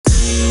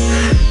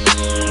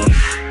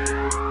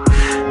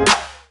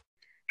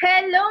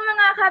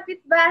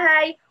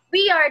kapitbahay!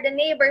 We are the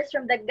neighbors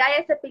from the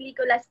Gaya sa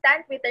Pelikula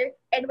Stand Twitter,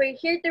 and we're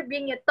here to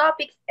bring you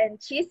topics and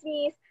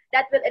chismes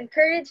that will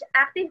encourage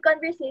active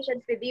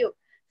conversations with you.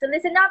 So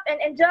listen up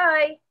and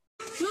enjoy!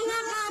 Mga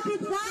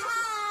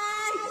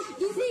kapitbahay!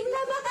 Gising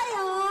na ba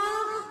kayo?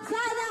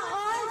 Sana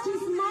all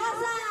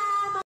chismosa!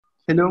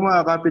 Hello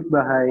mga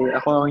kapitbahay,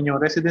 ako ang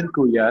inyong resident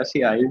kuya, si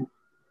Ive.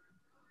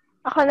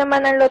 Ako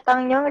naman ang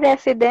lutang niyong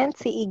resident,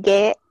 si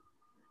Ige.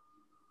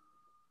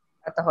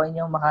 At ako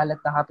inyong makalat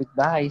na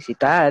kapitbahay, si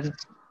Tan.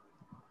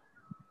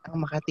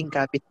 Ang makating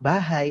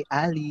kapitbahay,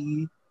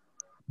 Ali.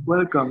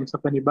 Welcome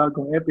sa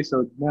panibagong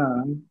episode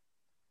ng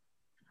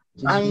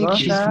Ang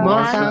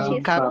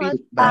Chismosang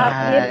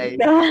Kapitbahay.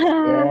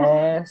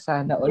 Yes,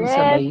 sana all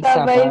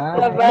Sabay.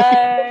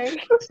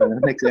 Sa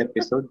next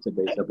episode,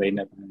 sabay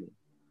na tayo.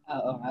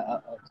 Oo.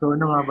 So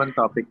ano nga bang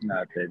topic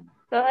natin?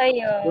 So,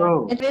 ayun.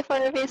 Go. And before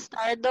we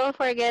start, don't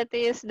forget to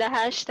use the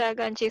hashtag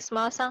ang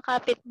Chismosang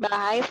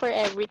Kapitbahay for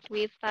every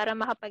tweet para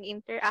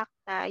makapag-interact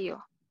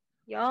tayo.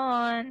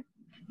 Yon.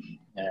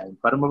 Yan.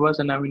 Para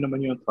mabasa namin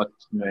naman yung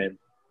thoughts nyo and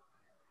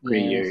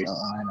prayers. Yes,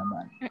 oo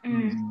naman.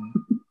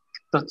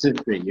 Thoughts and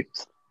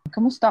prayers.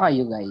 Kamusta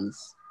kayo,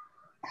 guys?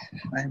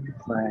 I'm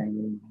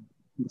fine.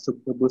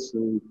 Busog na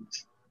busog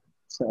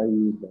sa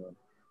ayuda.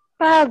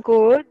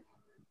 Pagod?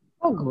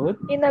 Oh, good.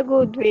 In a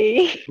good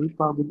way. Uy,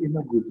 pagod in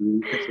a good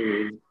way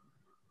kasi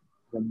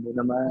alam mo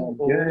naman,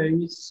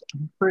 guys,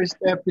 ang first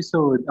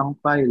episode, ang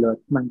pilot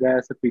ng Gaya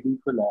sa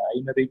Pelikula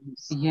ay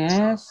na-release.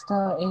 Yes,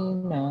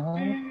 tain na.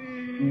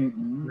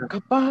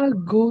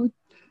 Kapagod.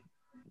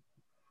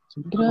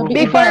 Grabe,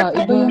 Before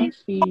iba yung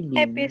feeling.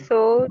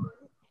 episode,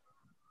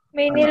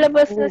 may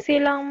nilabas na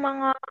silang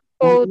mga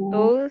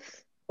photos.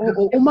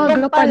 Oo,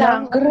 umaga pa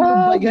lang.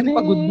 Grabe. Yan,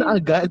 pagod na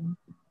agad.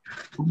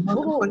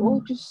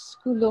 Oo,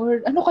 Diyos ko,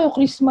 Lord. Ano kayo,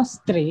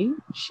 Christmas tree?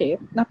 Shit,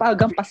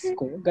 napaagang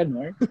Pasko,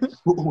 gano'n.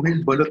 Oo,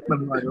 yung balot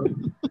ng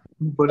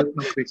balot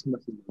ng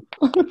Christmas.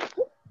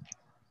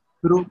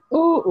 Pero,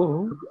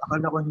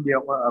 akala ko hindi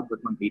ako aabot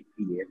ng 8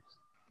 p.m.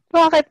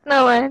 Bakit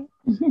naman?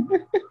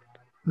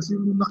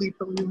 Kasi nung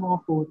nakita ko yung mga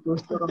photos,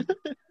 parang,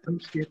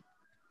 shit,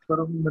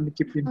 parang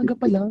manikip yung Aga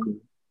pa lang. ko.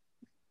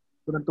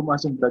 Parang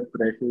tumaas yung blood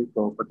pressure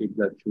ko, pati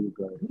blood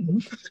sugar.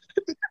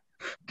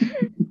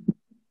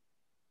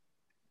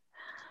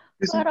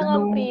 Kasi Parang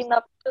ang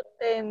prenup to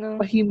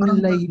no?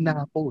 Pahimlay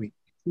na ako eh.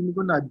 Hindi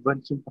ko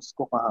na-advance yung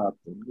Pasko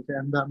kahapon. Kasi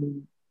ang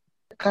daming...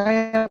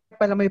 Kaya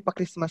pala may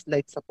pa-Christmas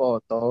light sa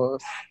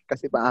photos.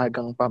 Kasi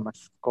maagang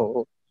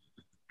pamasko.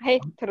 Ay,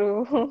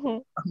 true.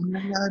 Ang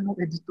nangyari ng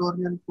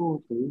editorial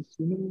photos,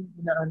 yun yung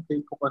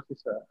inaantay ko kasi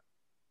sa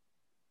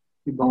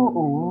ibang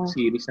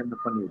series na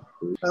napanood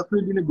ko.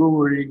 Actually,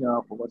 nag-worry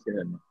nga ako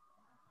kasi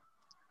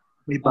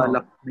may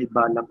bala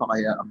pa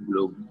kaya ang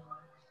globe.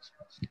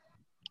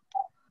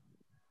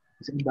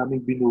 Kasi ang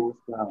daming binuhos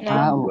na.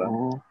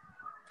 Oo.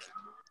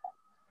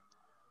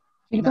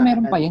 Feel ko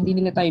meron pa yan,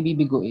 hindi nila tayo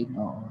bibiguin.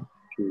 Oo.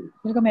 Sure.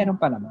 Feel ko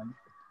meron pa naman.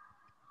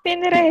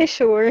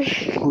 Pinreassure.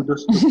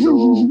 Kudos to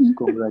Globe.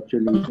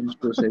 Congratulations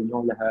po sa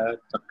inyong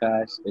lahat, sa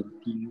cast and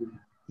team.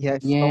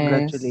 Yes.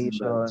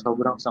 Congratulations.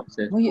 Sobrang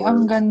successful. Uy,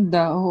 ang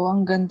ganda. Oo,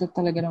 ang ganda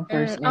talaga ng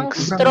first episode. Ang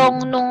strong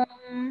nung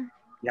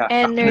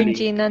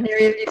energy na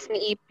nirelease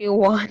ni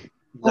EP1.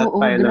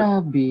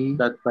 Grabe.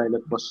 That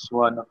pilot was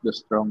one of the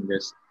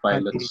strongest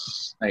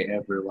pilots I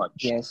ever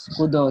watched. Yes,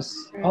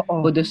 kudos.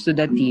 Kudos to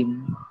the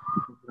team.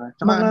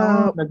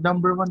 Tsaka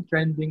nag-number 1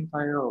 trending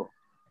tayo.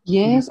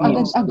 Yes,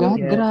 agad-agad.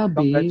 Yes.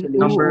 Grabe.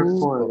 Number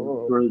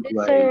 4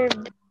 worldwide.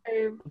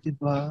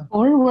 Diba?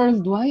 Or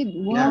worldwide?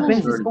 Wow.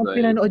 Beses kong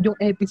pinanood yung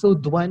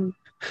episode 1.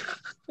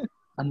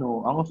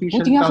 Ang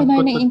official buti nga count ko kinain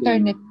today. na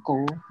internet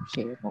ko.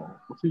 Shit.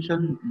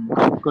 Official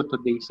count ko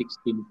today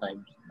 16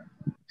 times.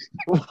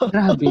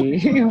 Grabe.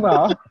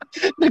 Wow.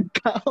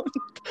 Nag-count.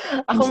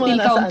 Ako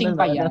Still counting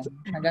pa yan.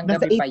 Hanggang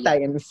Nasa gabi pa 8 yan.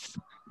 times.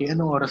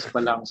 Anong oras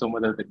pa lang so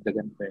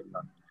madadagdagan pa yun?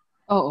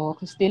 Oo,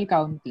 still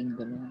counting.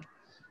 Ganun.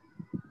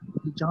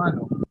 Tsaka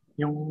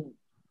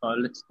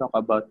let's talk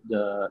about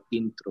the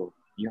intro,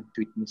 yung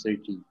tweet ni Sir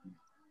JP.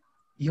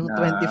 Yung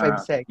 25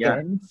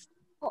 seconds.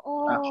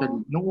 Oo.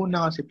 Actually, nung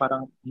una kasi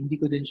parang hindi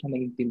ko din siya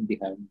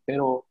naintindihan.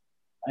 Pero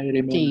I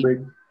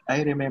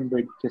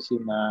remembered kasi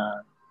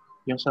na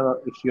yung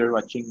if you're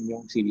watching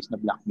yung series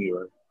na Black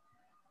Mirror.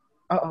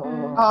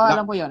 Oo,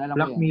 alam ko yun.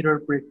 Black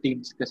Mirror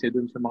pertains kasi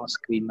dun sa mga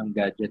screen ng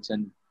gadgets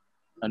and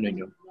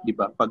nyo, di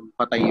ba? Pag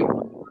patay yung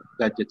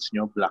gadgets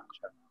nyo, black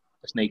siya.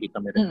 Tapos nakikita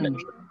may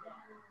reflection.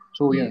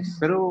 So, yes.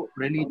 Pero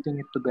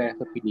relating it to Gaya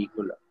sa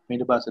Pelikula, may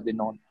nabasa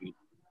din akong tweet.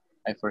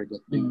 I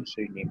forgot the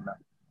username na.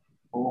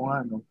 Oo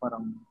nga,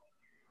 parang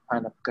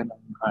hanap ka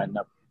ng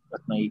hanap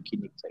at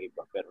nakikinig sa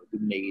iba pero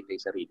di mo nakikita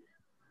yung sarili.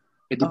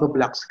 Di ba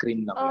black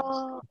screen lang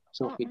yun?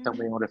 So, kita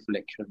mo yung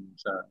reflection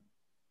sa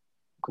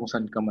kung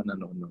saan ka man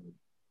nanonood.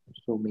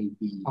 So,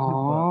 maybe...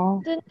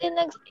 Doon din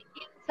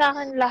nag-skin sa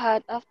akin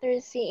lahat after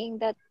seeing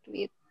that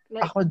tweet.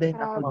 Like, Ako din.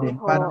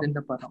 Parang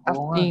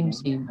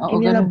Same.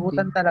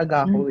 Inilabutan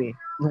talaga ako eh.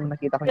 Nung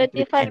nakita ko yung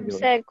tweet 25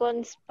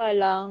 seconds pa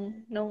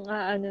lang nung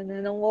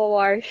nung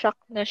war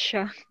shock na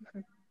siya.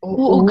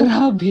 Oo,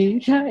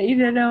 grabe.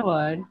 Ina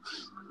naman.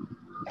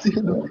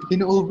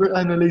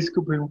 In-overanalyze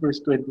ko ba yung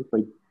first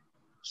 25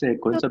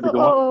 seconds? Sabi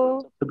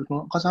Totoo.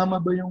 ko,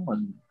 kasama ba yung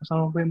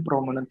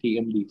promo ng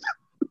TM dito?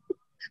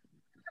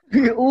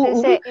 Oo.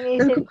 Kasi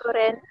inisip ko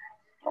rin,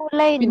 yung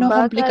line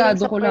ba? Galing Pinakomplikado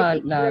sa ko particular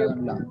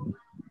lang.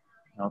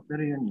 No,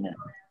 pero yun nga.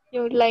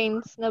 yung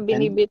lines na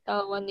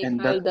binibitawan ni And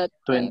Carl that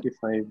that time.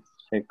 25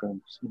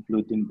 seconds,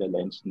 including the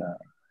lines na,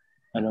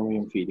 alam mo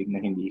yung feeling na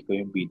hindi ko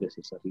yung bida sa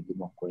sarili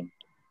mong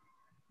kwento.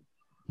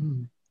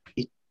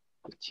 It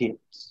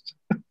chips.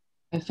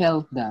 I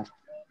felt that.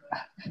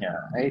 Yeah,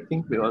 I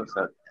think we all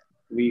felt that.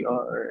 We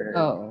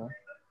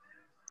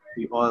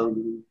all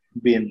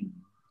been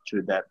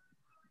through that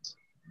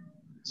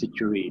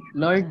situation.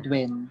 Lord,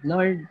 when?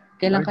 Lord,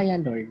 kailan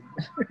kaya Lord?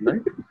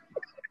 Lord?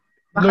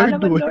 Baka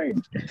naman Lord.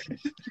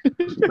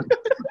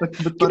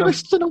 But parang,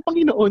 Kinuwesto ng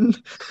Panginoon.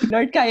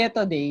 Lord, kaya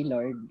today,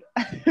 Lord.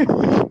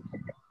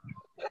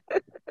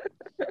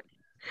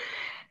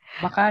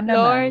 Baka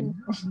Lord,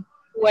 naman.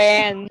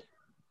 when?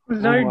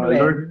 Lord,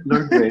 when?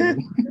 Lord, when?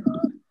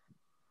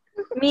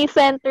 Me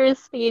center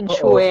stage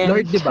Oo, when.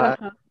 Lord, di ba?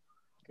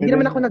 Hindi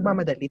naman ako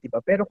nagmamadali, di ba?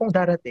 Pero kung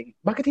darating,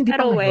 bakit hindi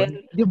pa Pero ngayon? when?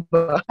 Di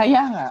ba?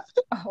 Kaya nga.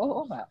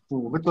 Oo nga.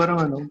 But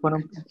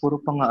parang puro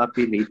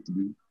pang-aapi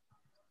lately.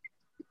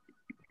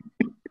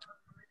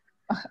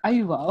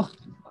 Ay, wow.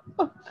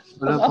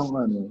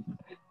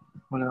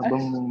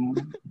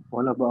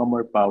 Wala bang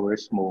more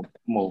powers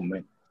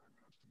moment.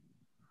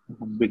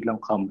 Biglang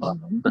comeback,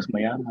 tas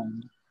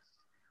mayaman.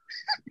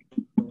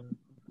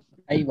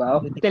 Ay,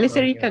 wow.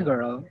 Teleserye ka,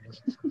 girl.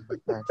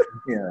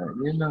 Yeah,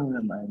 yun lang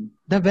naman.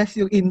 The best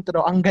yung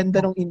intro. Ang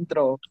ganda ng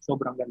intro.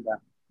 Sobrang ganda.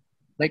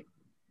 Like,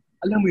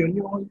 alam mo yun,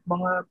 yung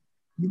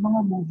mga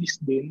movies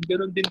din,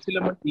 ganoon din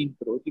sila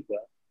mag-intro, di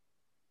ba?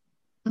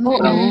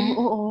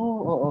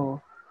 Oo.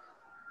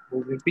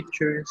 Moving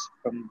pictures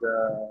from the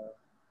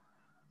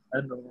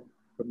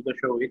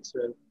show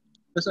itself.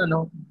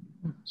 Tapos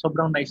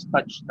sobrang nice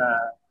touch na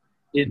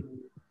in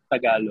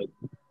Tagalog.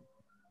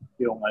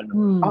 Yung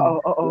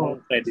Oo.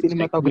 yung credits,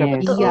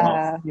 Cinematography,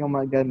 yung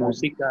mga ganun.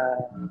 musika,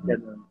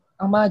 ganun.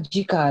 Ang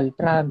magical,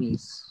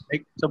 promise.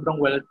 Like, sobrang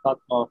well thought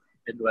of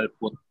and well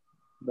put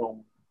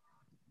nung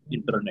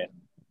intro na yun.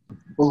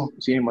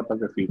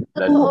 Cinematography.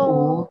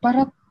 Oo.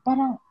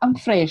 Parang ang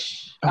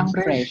fresh. Ang Ang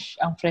fresh.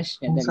 Ang fresh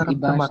niya. Ang Dahil sarap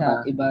na mata.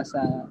 iba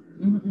sa...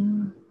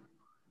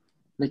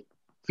 Like,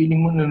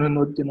 feeling mo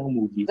nanonood ka ng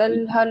movie.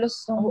 Dahil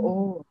halos...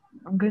 Oo.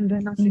 Ang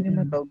ganda ng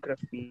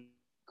cinematography.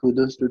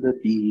 Kudos to the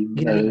team.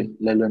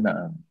 Lalo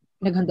na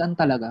Naghandaan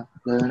talaga.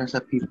 lalo na sa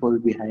people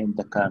behind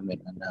the camera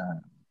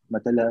na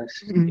madalas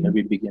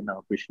nabibigyan ng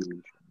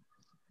appreciation.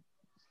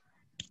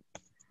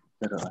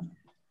 Pero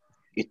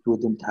it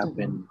wouldn't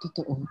happen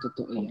Totoo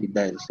hindi yan.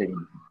 dahil sa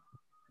inyo.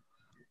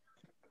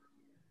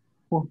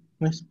 Oh,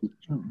 may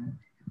speech.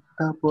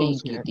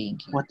 Tapos,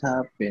 Thank you. what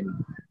happened?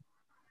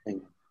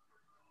 Ayun.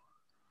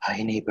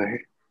 Hi, neighbor.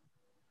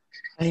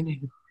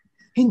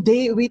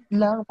 Hindi, wait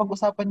lang.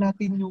 Pag-usapan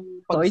natin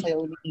yung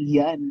pagsayaw ni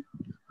Ian.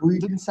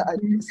 Dun sa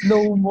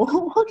slow-mo.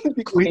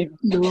 Hindi ko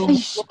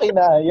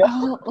kinaya.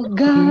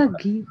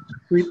 Gagi.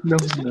 Wait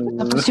lang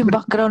na. Tapos yung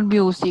background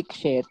music,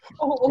 shit.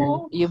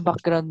 Oo. Yung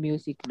background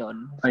music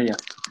nun. Ayan.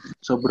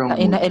 Sobrang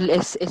Ay, mood. na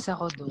LSS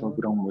ako doon.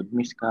 Sobrang mood.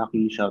 Miss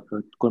Kaki,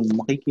 shoutout. Kung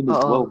makikinig,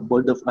 Oo. wow,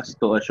 bold of us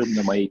to assume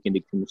na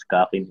makikinig si Miss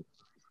Kaki.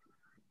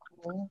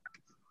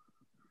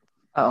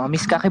 Oo,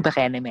 Miss Kaki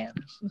Bakenemer.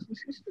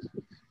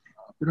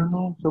 Pero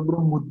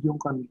sobrang mood yung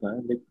kanta.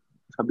 Like,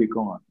 sabi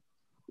ko nga,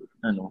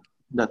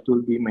 that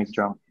will be my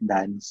drunk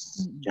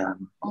dance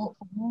jam. Oo.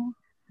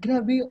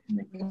 Grabe.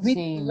 Wait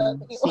lang.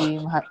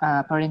 Same,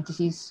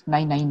 parentheses,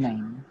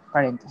 999.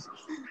 Parentheses.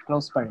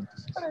 Close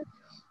parentheses.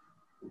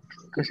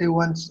 Kasi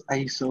once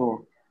I saw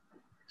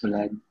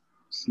Vlad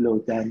slow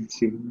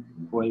dancing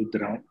while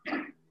drunk,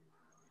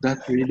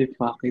 that really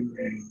fucking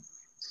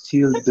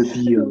sealed the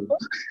deal.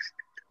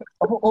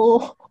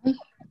 Oo.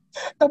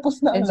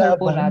 Tapos na ang Answer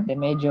po laban. natin,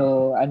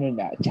 medyo,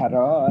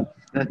 charot.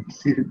 That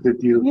sealed the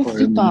deal for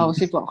Si me. Pao.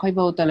 Kay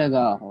Pao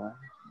talaga ako.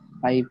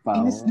 Kay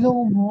Pao.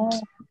 In-slow mo.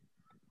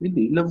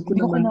 Hindi, love ko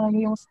Hindi ko naman. kinaya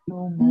yung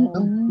slow mo.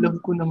 Love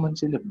ko naman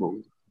sila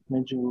both.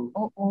 Medyo,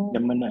 Oo.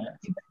 naman na.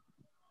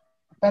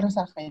 Pero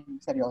sa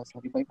akin, seryoso,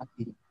 di ba yung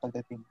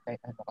pagdating kay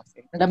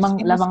kasi. Lamang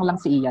lang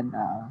si Ian.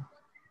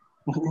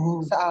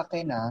 Oo. Sa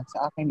akin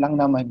lang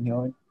naman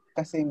yun.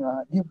 Kasi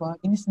nga, di ba,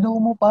 in-slow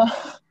mo pa.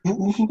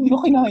 Hindi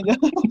ko kinaya.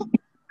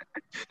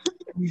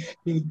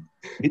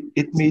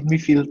 It made me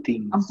feel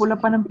things. Ang pula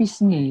pa ng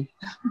pisngi.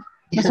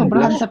 Asian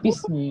Nasobrahan blush. sa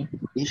pisngi.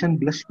 Asian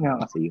blush nga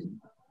kasi yun.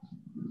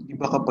 Di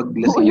ba kapag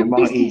lasing yung mga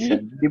pisngi.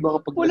 Asian? Di ba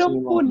kapag lasing yung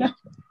Pulang-pula.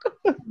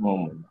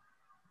 mga...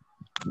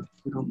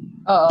 Pero,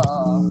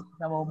 Oo.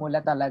 Namumula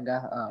talaga.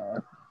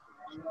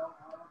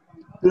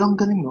 pero ang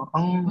galing, no?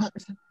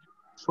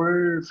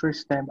 For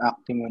first time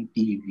acting on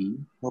TV,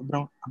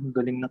 sobrang ang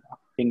galing ng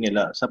acting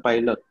nila sa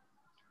pilot.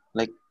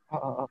 Like,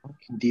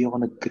 hindi ako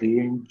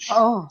nag-cringe.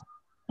 Oo.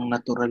 Ang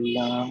natural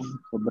lang,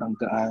 sobrang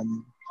gaan.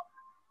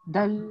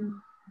 Dahil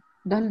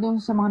dahil doon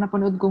sa mga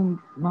napanood kong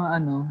mga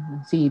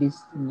series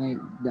na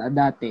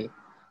dati,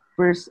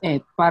 first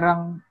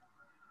parang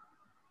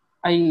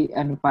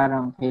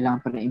parang kailangan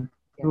pa na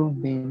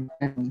improvement.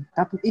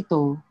 Tapos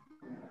ito,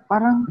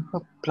 parang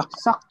Plak,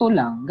 sakto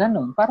lang,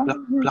 ganun. Parang,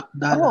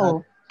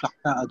 plakda.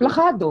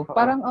 plakado.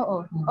 Parang,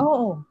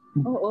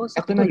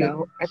 sakto Ito na lang.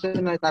 yun. Ito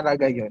na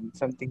talaga yun.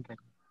 Something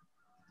like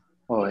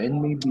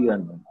And maybe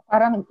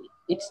Parang,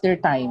 it's their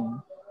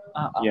time.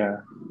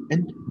 yeah.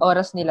 And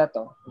Oras nila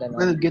to. Ganun.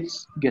 well,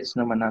 gets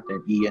naman natin.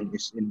 Ian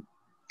is in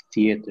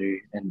theater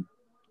and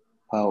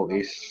Pao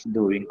is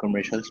doing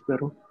commercials,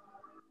 pero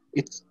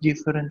it's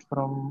different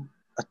from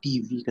a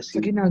TV kasi.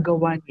 sa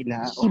ginagawa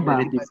nila. Iba.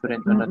 Very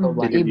different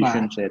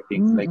television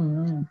setting. Like,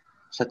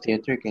 sa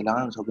theater,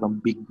 kailangan sobrang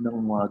big ng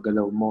mga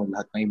galaw mo.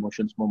 Lahat ng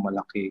emotions mo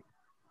malaki.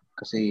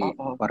 Kasi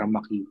para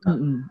makita.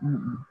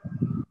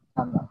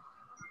 Tama.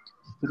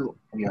 Pero,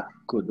 yeah,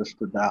 kudos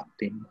to the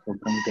acting.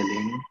 Sobrang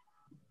galing.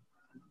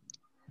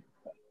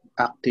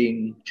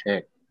 Acting,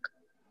 check.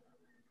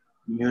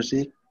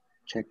 Music,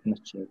 check na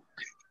check.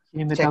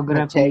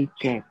 Cinematography,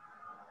 check.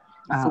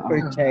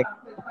 Super check.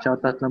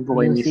 Shoutout lang po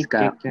kay Miss Music,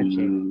 check na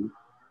Kaki.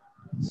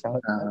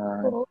 Shout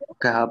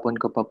Kahapon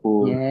ko pa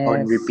po Yes,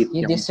 on repeat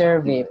you yung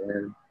deserve it.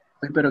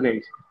 Pero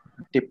guys,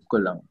 tip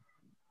ko lang.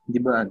 Di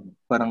ba,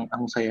 parang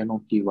ang saya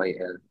ng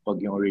TYL pag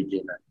yung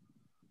original.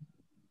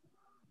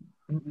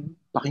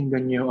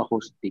 Pakinggan niyo yung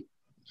acoustic.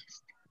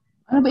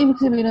 Ano ba ibig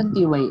sabihin ng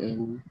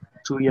TYL?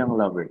 Two Young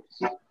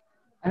Lovers.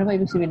 Ano ba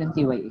ibig sabihin ng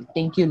TYL?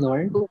 Thank you,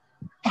 Lord?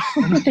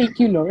 Thank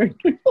you, Lord.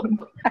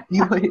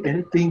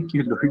 TYL, thank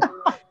you, Lord.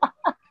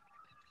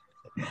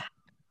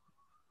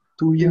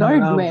 Two Young Lord,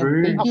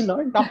 Lovers. thank you,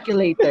 Lord.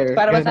 Calculator.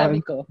 Para masabi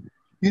ko.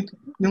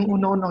 Yung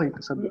una ko nakita,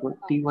 sabi ko,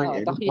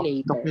 TYL.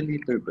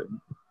 Calculator. Ba?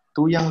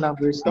 Two Young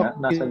Lovers na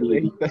nasa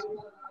lyrics.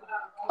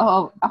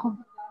 Oo, ako.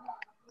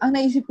 Ang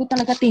naisip ko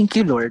talaga, thank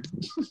you, Lord.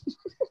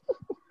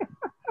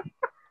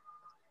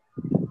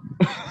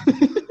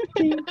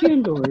 Thank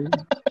you, Lord.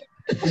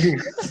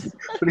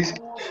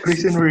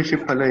 Praise and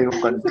worship pala yung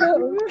kanta.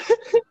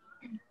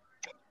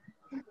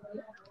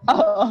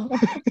 Oo.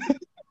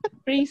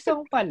 Praise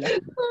song pala.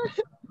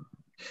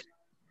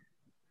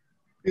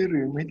 Pero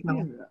wait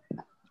lang.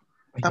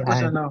 Tapos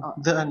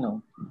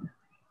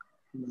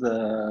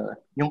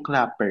yung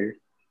clapper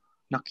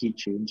na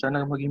keychain,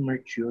 sana maging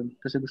merch yun.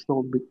 Kasi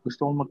gusto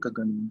ko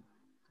magkaganon.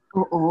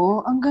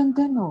 Oo, ang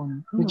ganda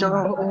nun.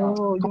 Tsaka,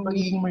 kung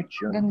magiging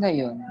merch yun. Ganda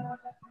yun.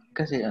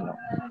 Kasi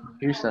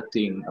here's the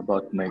thing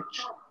about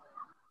merch.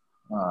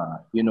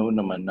 You know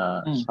naman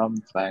na some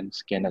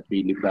fans cannot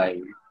really buy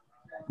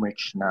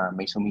merch na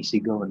may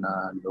sumisigaw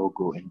na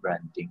logo and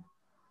branding.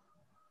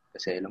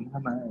 Kasi alam mo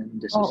naman,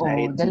 the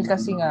society. Oo, dahil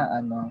kasi nga,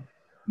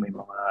 may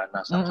mga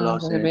nasa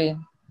closet,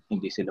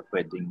 hindi sila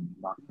pwedeng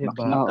makita.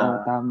 Oo,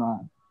 tama.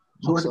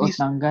 So at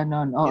least ng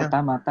ganon. Oo,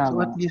 tama.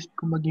 So at least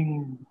kung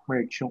maging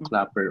merch yung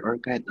clapper or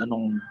kahit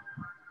anong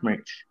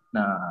merch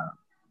na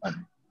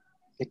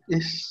it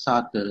is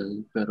subtle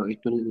pero it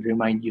will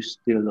remind you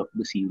still of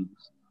the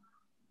series.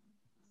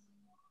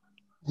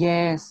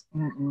 Yes.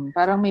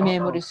 Parang may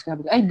memories ka.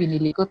 Ay,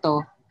 binili ko to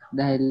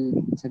dahil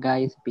sa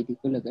gaya sa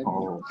pelikula.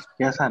 Oo.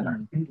 Kaya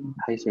sana.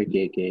 Hi, Sir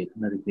Keke.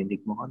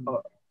 Narinig mo kami.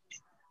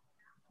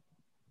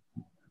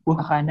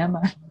 Baka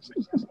naman.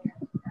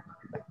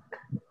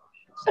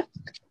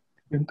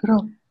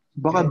 Pero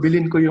baka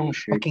bilhin ko yung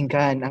shirt.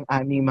 Pakinggan ang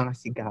aming mga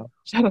sigaw.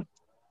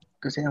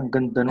 Kasi ang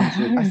ganda ng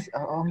shirt.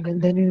 Ang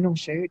ganda nyo ng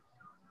shirt.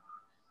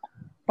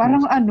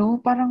 Parang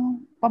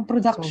parang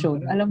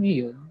pang-production. Alam niyo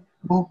yun?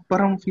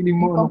 Parang feeling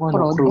mo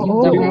prod.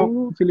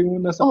 Feeling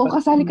mo nasa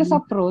kasali ka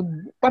sa prod.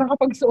 Parang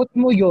kapag suot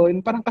mo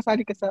yun, parang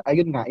kasali ka sa,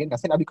 ayun nga,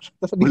 sinabi ko siya.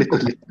 Ulit.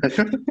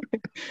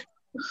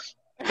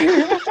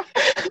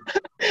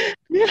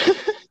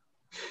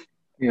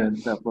 Yun,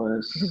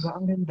 tapos diba,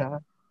 ang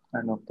ganda?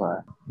 Ano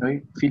pa?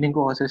 Feeling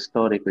ko kasi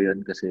story ko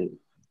yun kasi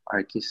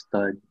Arky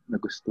stud na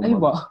gusto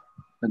mag-film.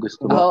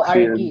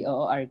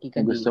 Arky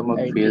ka. Gusto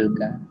mag-film.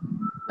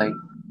 Like,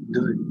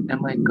 dude,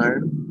 am I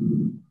Carl?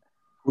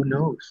 Who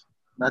knows?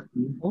 Not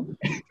me.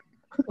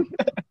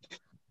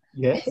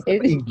 Yes,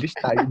 English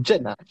tayo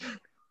dyan,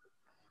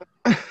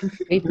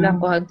 Wait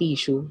lang ko ang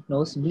tissue.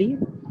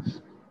 Nosebleed?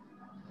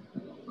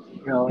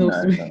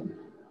 Nosebleed.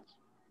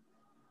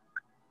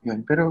 Yun,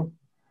 pero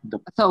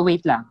so,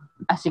 wait lang.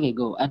 Sige,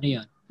 go. Ano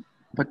yun?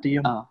 Pati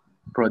yung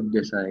prod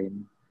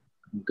design,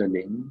 ang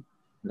galing.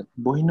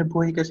 Buhay na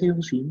buhay kasi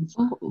yung scenes.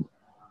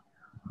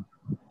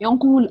 Yung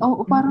cool.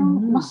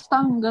 Parang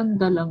basta ang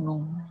ganda lang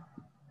nung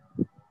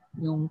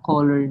yung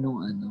color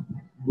nung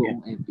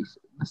buong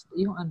episode. Basta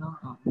yung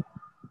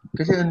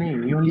Kasi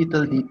yung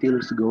little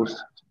details goes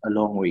a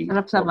long way.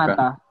 Sarap sa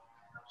mata.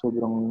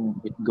 Sobrang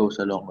it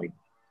goes a long way.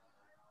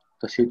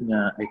 Tapos yun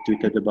nga, I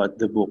tweeted about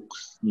the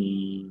books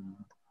ni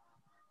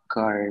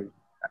Carl.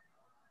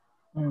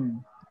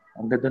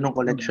 Ang ganda ng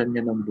collection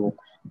niya ng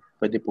books.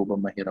 Pwede po ba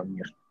mahiram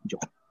niya?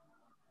 Joke.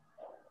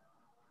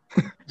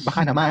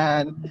 Baka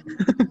naman.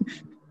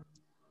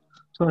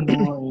 So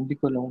hindi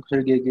ko lang,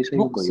 Sir Gege,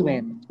 sa'yo ba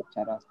yun?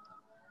 Charot.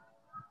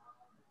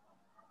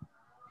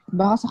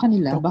 Baka sa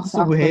kanila, baka sa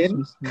actors Tuksuhin?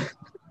 mismo.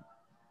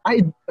 Ay,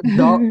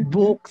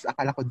 books.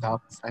 Akala ko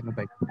docs. Ano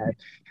ba yan?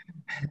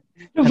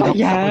 Ano ba Docs ako nung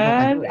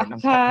yan? nung Akala.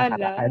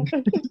 nakaraan.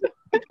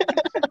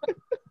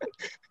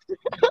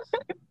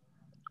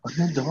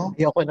 Ano daw?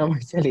 Ayoko na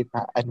magsalita.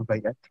 Ano ba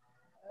yan?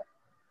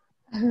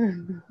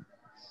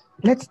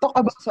 Let's talk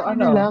about So,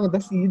 lang,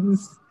 the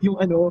scenes. Yung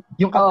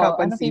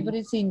kapkapan ano scene.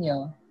 favorite scene nyo?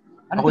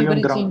 Ano Ako yung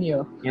favorite drunk. scene nyo?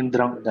 Yung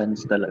drunk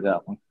dance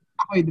talaga ako.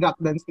 Ako yung drop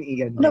dance ni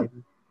Ian. Ano?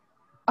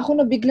 Ako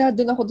nabigla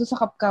doon ako sa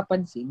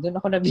kapkapan scene. Doon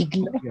ako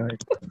nabigla.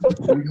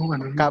 Yung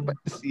Kapkapan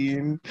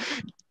scene.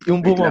 Yung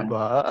Wait lang.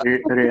 bumaba.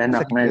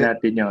 Re-enact na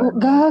natin yun. Oh,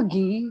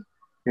 gagi.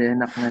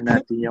 Re-enact na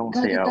natin yung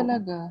Gagi sayaw.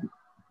 talaga.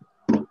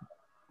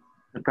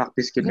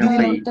 Na-practice ko na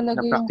Grabe talaga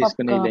yung na-practice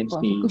ko na yung lines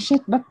kapkapan. ni... Oh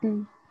shit, ba't?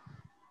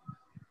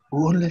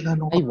 Oo, ang lala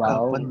nung Ay, wow.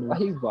 kapkapan.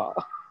 Ay, wow.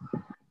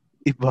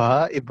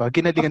 Iba.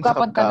 Ginalingan sa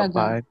Kapkapan talaga.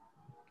 kapkapan.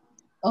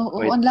 Oo,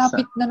 Wait, ang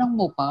lapit na ng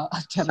mukha.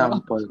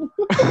 Sample.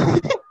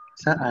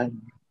 Saan?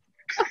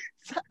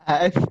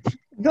 Saan?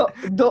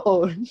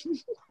 Doon.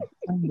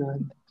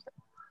 Andun.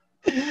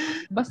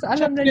 Basta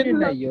alam na nyo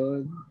na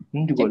yun.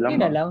 Hindi ko Check alam. nyo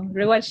na lang.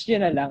 Rewatch nyo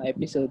na lang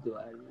episode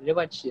 1.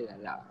 Rewatch nyo na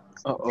lang.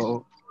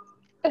 Oo.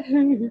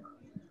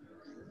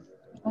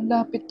 Ang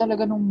lapit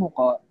talaga ng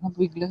mukha.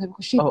 Nabigla. Sabi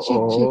ko, shit.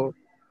 Oo.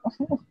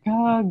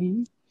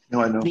 Gagi.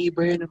 Yung ano,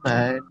 Neighbor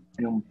naman.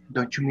 yung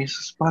don't you miss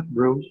a spot,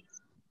 bro?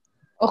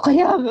 O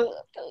kaya,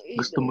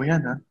 Gusto mo yan,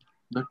 ha?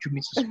 Don't you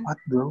miss a spot,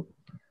 bro?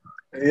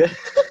 Ayan.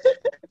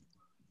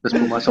 Tapos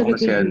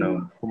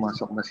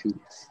pumasok na si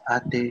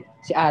ate.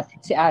 si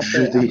ate.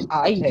 Judith.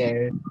 Ay,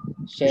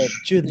 shit.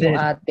 Judith. Yung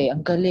ate,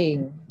 ang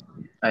galing.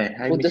 Ay,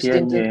 hi, Kudos Miss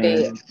din to kay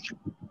Yen.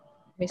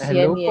 Miss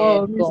Hello Yen po,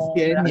 Yen. Miss Kung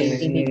Yen Yen.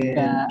 nakikinig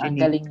ka, ang Kinig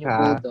galing niyo ka.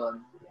 po doon.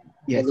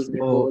 Yes Galing niyo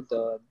po. po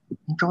doon.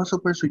 Tsaka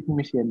super sweet ni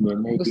Miss Yen Yen.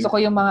 Gusto ko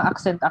yung mga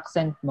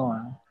accent mo,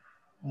 ah.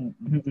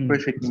 Super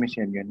sweet ni Miss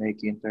Yen Yen.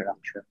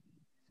 Naki-interact siya.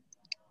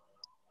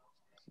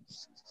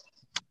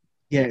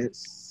 Yes.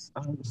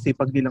 Ang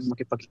sipag nilang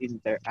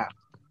makipag-interact.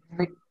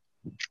 Like,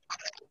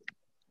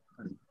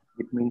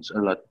 it means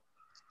a lot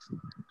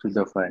to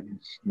the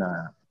fans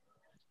na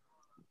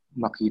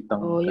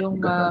makitang Yung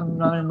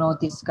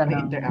notice ka May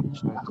ng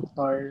interaction.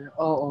 actor.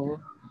 Oo.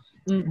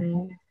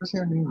 kasi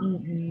ano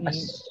yun,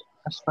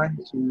 as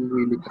fans we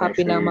really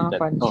Happy na treasure mga that.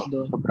 fans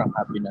doon. Sobrang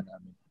happy na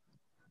namin.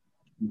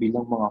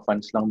 Bilang mga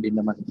fans lang din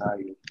naman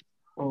tayo.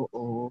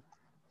 Oo.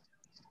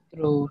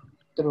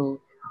 True.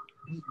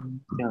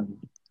 Yan.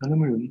 Ano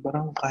mo yun?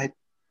 Parang kahit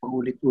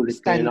paulit-ulit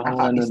Stan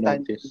kailangan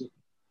notice.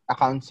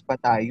 accounts pa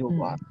tayo,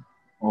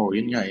 Oo,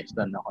 yun nga eh.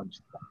 Stan accounts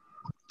pa.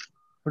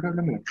 Pero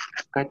alam mo yun,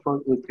 kahit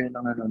paulit-ulit kayo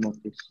lang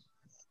notice,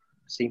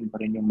 same pa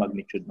rin yung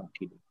magnitude ng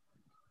kilig.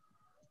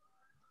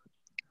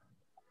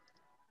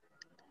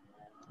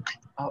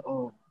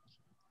 Oo.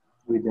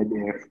 With the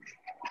air.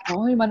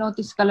 Oo,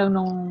 manotice ka lang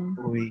nung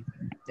Uy.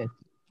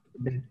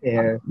 The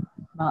hair.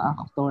 mga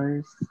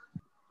actors.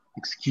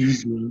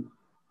 Excuse me,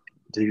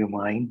 do you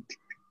mind?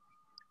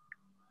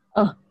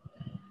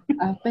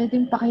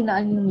 Pwedeng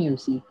pakinaan yung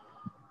music.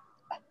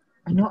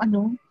 Ano?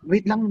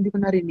 Wait lang, hindi ko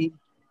narinig.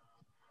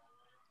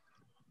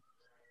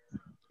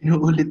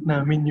 Inuulit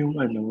namin yung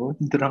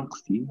drunk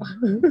scene.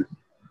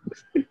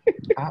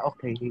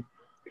 Okay.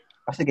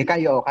 Sige,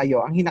 kayo.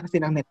 Ang hina kasi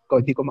ng net ko,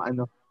 hindi ko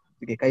maano.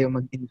 Sige, kayo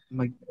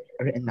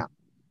mag-reenact.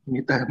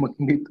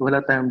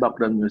 Wala tayong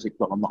background music,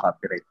 baka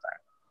makapiright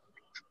tayo.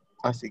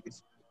 Sige.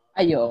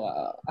 Ayo.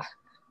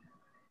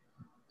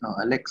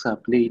 Alexa,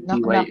 play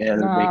Knock, TYL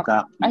knock, by knock.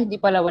 Kaki. Ay, hindi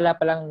pala. Wala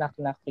palang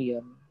knock-knock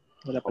yun.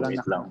 Wala palang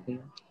Wait lang. knock-knock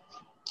yun.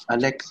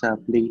 Alexa,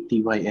 play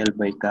TYL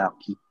by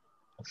Kaki.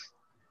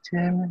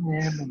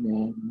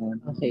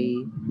 Okay.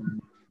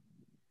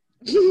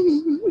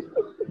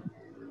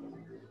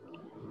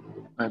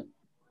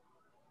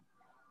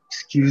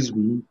 Excuse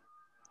me,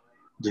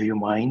 do you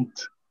mind?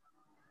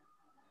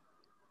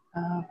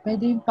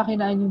 Pwede yung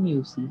pakinaan yung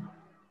music.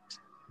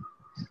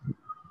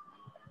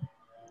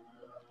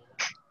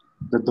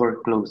 The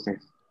door closes.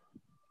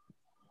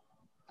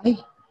 Ay!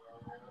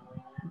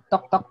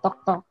 Tok.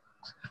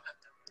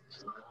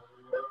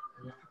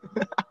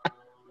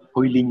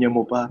 Hoy, linya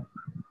mo pa.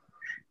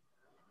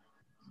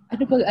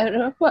 Ano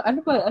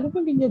pa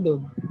linya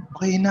doon?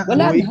 Okay na.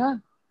 Wala Hoy. na.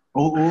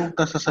 Oo,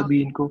 tapos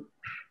sasabihin ko,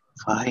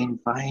 fine.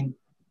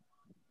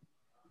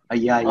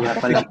 Ayaya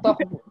pala.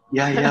 Tok.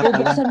 Yaya pala.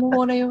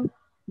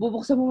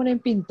 Bubuksan mo muna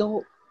yung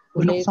pinto.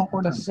 Binuksan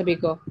ko na. Tapos sabi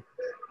ko,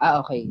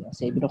 okay.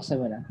 Sige, binuksan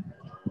mo na.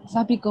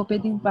 Sabi ko,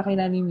 pwedeng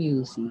pakinan yung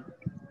music.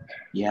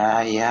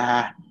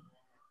 Yaya.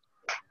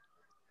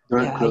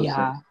 Door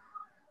closes.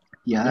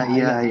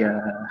 Yaya.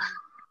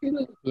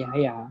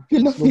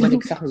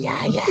 Bumalik sa kuya.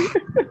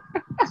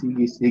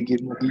 Sige,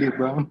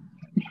 maglibang.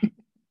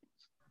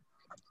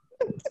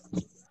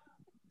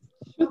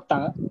 Shoot,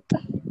 ha?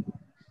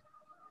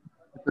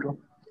 Pero,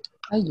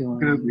 Ayun.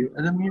 grabe.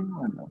 Alam mo yung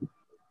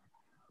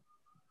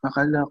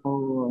akala ko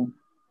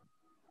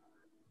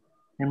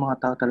may mga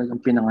tao talagang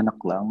pinanganak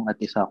lang at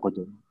isa ko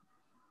doon.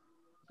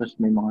 Tapos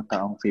may mga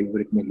taong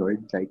favorite ni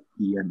Lord like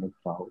Ian and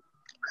Pao.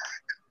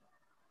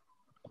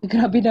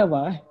 Grabe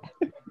naman.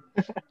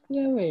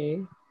 Yeah, eh.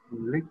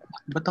 Like,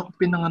 ba't ako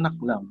pinanganak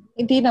lang?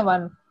 Hindi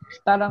naman.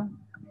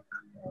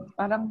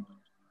 Parang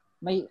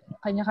may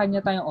kanya-kanya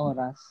tayong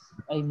oras.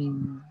 I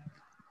mean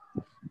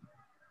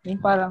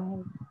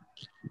parang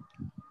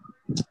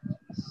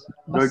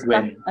Lord basta,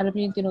 Wen. alam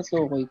niyo yung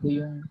tinutukoy ko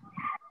yung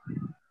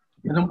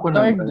Alam ko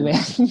na. Lord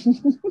Wen.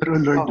 Pero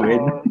Lord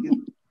Wen.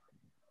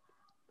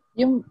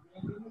 Yung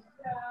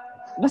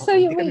basta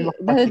yung Hindi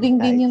kami may dadating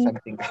din yung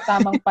something.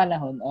 tamang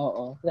panahon.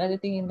 Oo.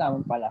 Dadating yung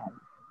tamang panahon.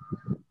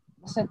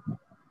 Basta,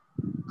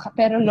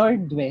 pero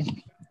Lord Wen.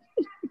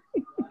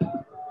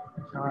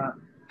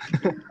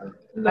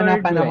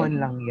 Lord Panahon Wen.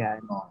 lang yan.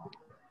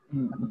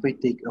 Ano pa yung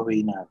take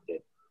away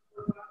natin?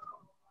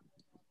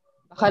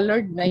 Baka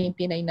Lord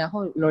 99 na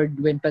ako, Lord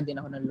Wen pa din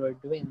ako ng Lord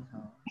Wen. Ha?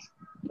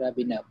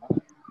 Grabe naman.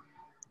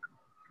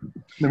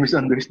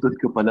 Na-misunderstood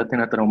ko pala.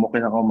 Tinatanong mo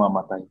kaya ako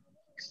mamatay.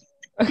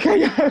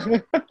 Kaya,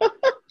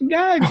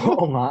 gago.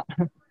 Oo nga.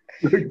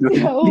 Lord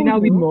Wen.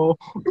 Dinawin mo.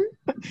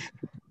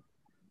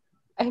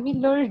 I mean,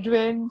 Lord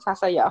Wen,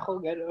 sasaya ako,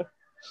 gano'n.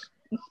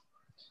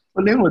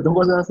 Wala mo, doon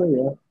ko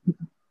sasaya.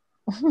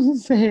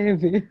 Sa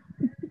heavy.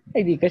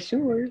 Ay, di ka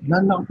sure.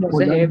 Nalak na Sa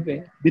ulan. heavy.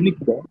 Dinig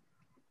ba?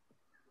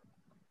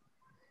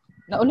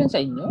 Naulan sa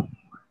inyo?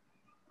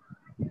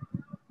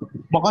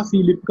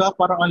 Makasilip ka,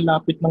 parang ang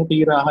lapit ng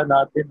tirahan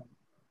natin.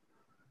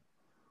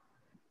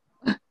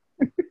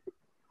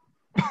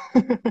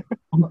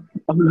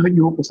 Ang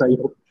layo ko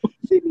sa'yo.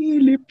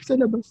 Sinilip sa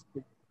labas.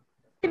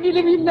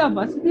 Pinilim yung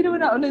labas. Hindi naman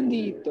naulan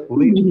dito.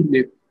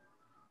 Umiilip.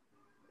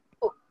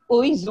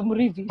 Uy, Zoom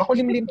reveal.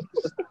 Makulimlim.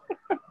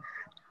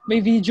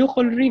 May video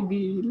call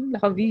reveal.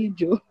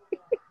 Naka-video.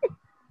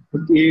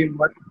 Okay,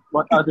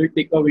 what other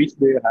takeaways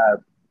do you have?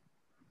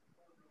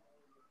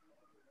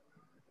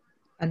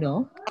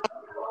 Ano?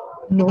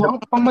 No,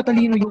 ang pang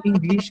matalino yung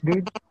English,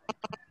 girl.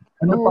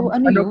 Ano Oo, pa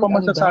ano yun? pa Ano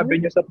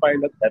masasabi niyo sa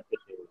pilot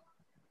episode?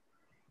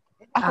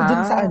 Ako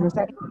dun sa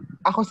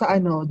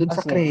dun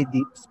sa Sige.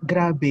 credits.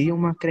 Grabe, yung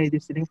mga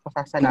credits nila yung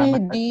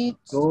pasasalamat.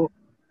 Credits. So,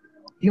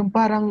 yung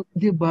parang,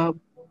 di ba,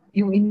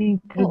 yung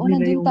in-include Oo,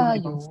 nila nandun yung tayo.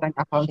 ibang stan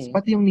accounts, Okay.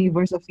 pati yung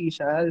Never's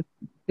official.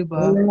 Di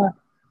ba?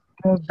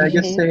 Can I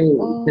just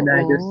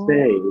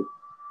say,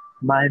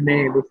 my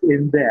name is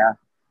in there.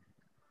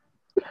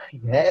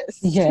 Yes.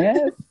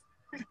 Yes.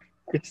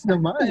 Yes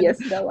naman. Yes,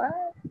 daw.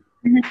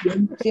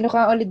 Sino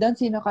ka ulit doon?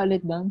 Sino ka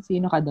doon? Hi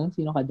Sino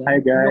ka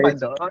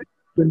guys. doon?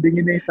 Kundin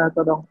na yung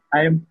tatanong,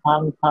 I'm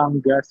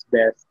Hanggas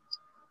best.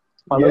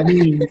 Follow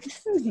me.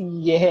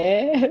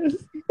 Yes.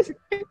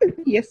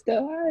 Yes,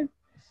 daw.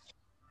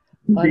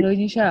 Follow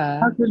niyo siya.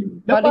 Actually,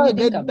 Follow niyo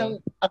din Napagandang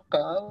kami.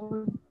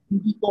 account.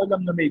 hindi ko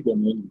alam na may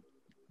ganun.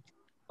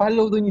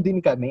 Follow nyo din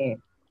kami.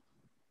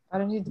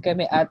 Follow niyo din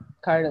kami at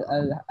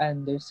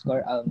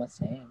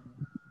Carl_Almacen.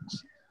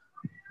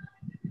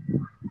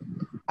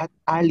 At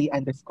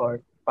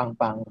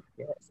Ali_Pangpang.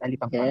 Yes, Ali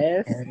Pangpang.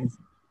 Yes. Yes.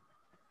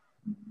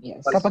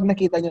 Yes. Kapag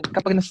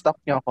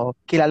na-stalk nyo ako,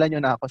 kilala nyo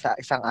na ako sa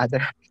isang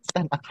other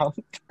stan account.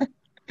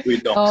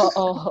 With dogs.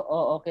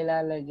 Oo,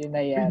 kilala niyo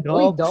na yan. Docs.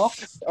 Uy,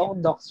 Docs.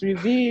 Docs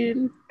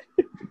reveal.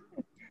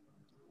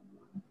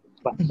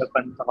 Basta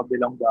sa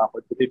kabilang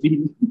bakod.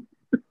 Reveal.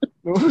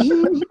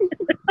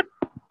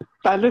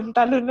 Talon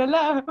na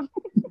lang.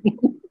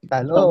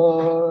 Talo.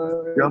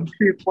 Jump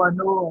ship,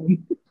 ano.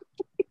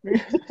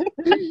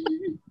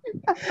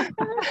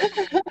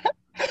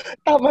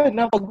 Tama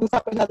na,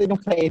 pag-usapan natin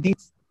yung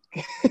credits.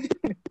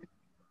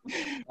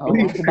 Oo,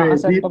 kasi baka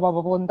saan pa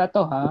mapapunta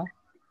to, ha?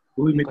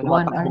 Uy, may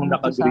One tumatakbong hour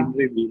naka-green isa.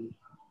 reveal.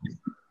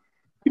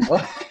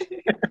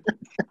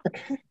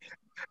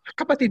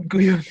 Kapatid ko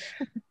yun.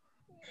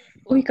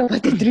 Uy,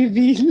 kapatid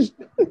reveal.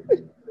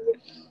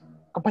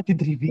 Kapatid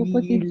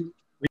reveal.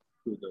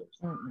 Kudos.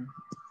 Mm-mm.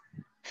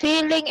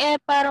 Feeling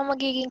parang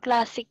magiging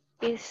classic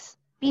piece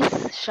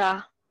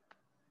siya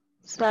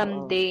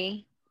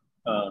someday.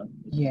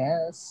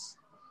 Yes.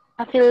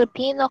 A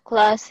Filipino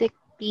classic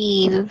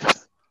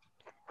piece.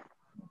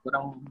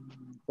 Parang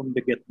from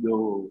the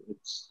get-go,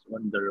 it's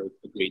on the road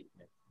to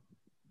greatness.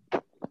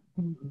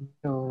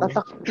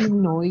 Tatak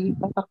Pinoy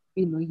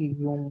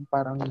yung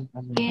parang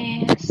ano.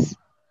 Yes.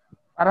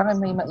 Parang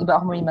may iba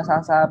ako may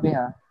masasabi,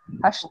 ha?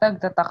 Hashtag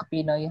Tatak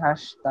Pinoy,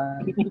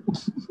 hashtag.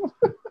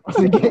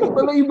 Sige,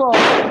 tuloy mo.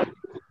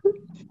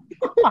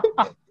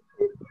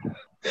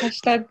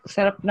 Hashtag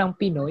sarap ng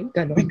Pinoy.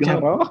 Ganon. Ay, gago.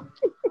 Charo.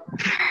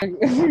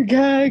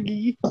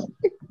 Gagi.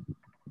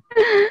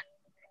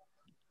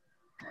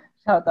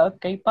 Shoutout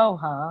kay Pau,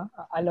 ha?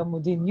 Alam mo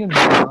din yun,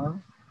 ha?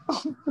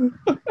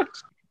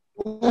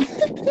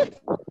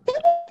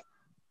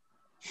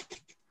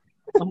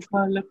 Ang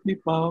kalat ni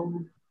Pao.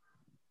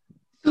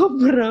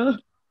 Sobra.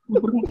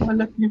 Sobrang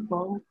kalat ni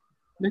Pao.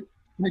 Like,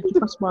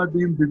 nagpasmado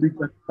yung bibig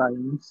at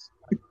times.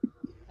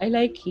 I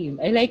like him.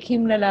 I like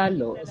him na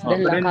lalo.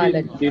 Dahil Pero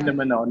akalat hindi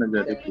naman ako Pero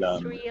nagreklamo.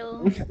 he's real.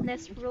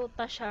 Less real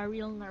pa siya.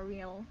 Real na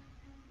real.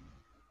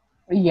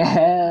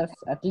 Yes.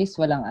 At least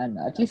walang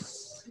ano. At least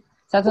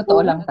sa totoo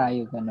lang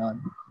tayo, ganon.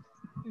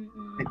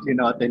 Mm-mm. Hindi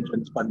na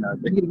attention span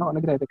natin. Hindi naman ako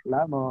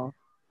nagre-reklamo.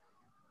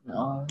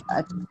 No.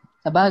 At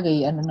sa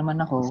bagay, ano naman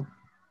ako,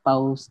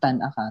 Pau Stan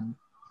account.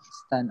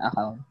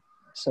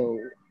 So,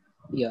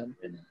 yun.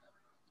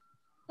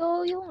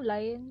 So, yung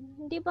line,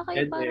 hindi ba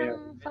kayo Ed,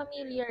 parang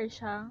familiar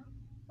siya?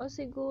 O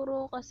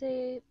siguro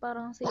kasi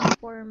parang same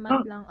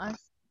format lang as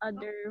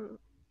other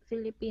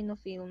Filipino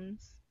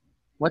films.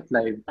 What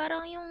live?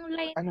 Parang yung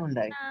line Anong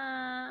live? na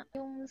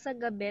yung sa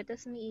gabi,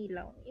 tas may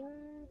ilaw. Yung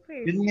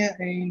first. Yun nga,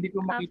 hindi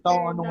ko makita After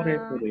kung anong the-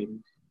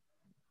 reference.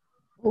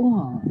 Oo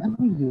nga, ano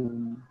yun?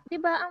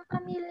 Diba, ang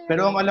familiar.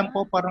 Pero ang alam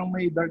ko, parang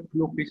may dark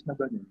blue face na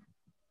gano'n.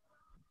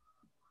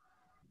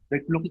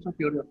 Dark blue face o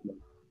Fury of Love?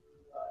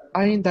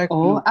 Ay, yung dark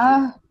Oh,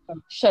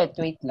 blue. shit,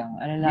 wait lang.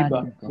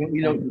 Alalahanin ko. Yung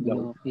ilaw-ilaw.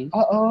 Okay.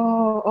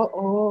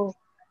 Oo.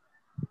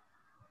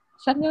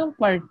 Saan yung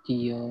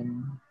party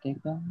yun?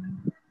 Teka.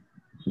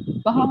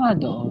 Baka nga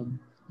doon.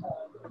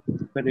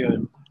 Pero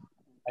yun,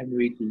 I'm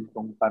waiting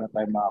kung paano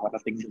tayo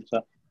makakarating dun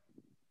sa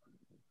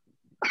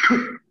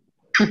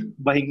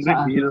bahing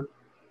Saan? reveal.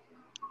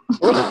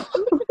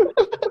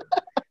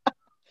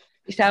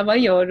 Isama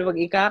yun, wag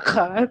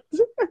ikakat.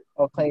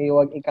 Okay,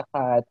 wag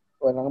ikakat.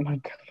 Walang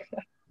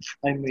magkakat.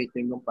 I'm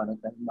waiting kung paano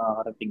tayo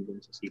makakarating dun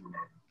sa scene na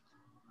yun.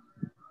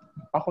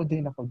 Ako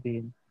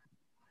din.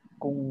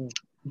 Kung,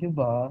 di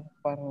ba,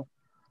 parang,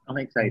 Ang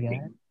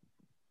exciting. Ayan.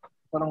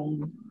 Parang,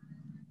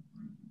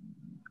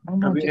 ang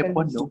sabi magical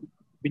F1, no?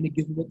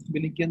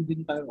 Binigyan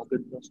din tayo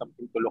agad ng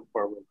something to look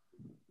forward.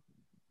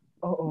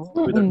 Oo.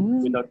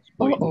 Without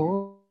spoiling.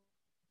 Oo.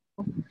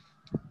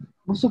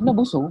 Busog na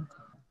busog.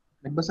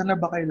 Nagbasa na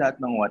ba kayo lahat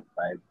ng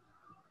Wattpad?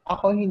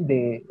 Ako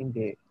hindi.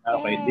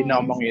 Okay, di na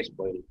ako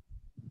mang-spoil.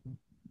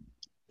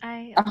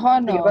 Ay, Ako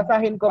ano, Sige,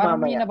 basahin ko parang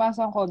mamaya.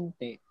 minabasa ang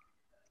konti.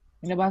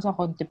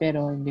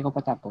 Pero hindi ko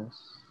pa tapos.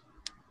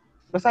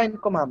 Basahin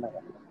ko mamaya.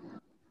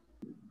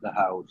 The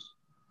House.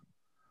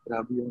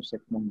 Grabe yung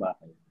set ng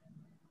bahay.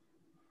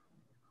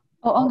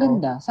 Oh, ang Oo.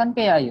 ganda. Saan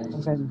kaya yun?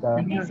 Ang ganda.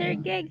 ni Sir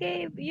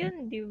Gege,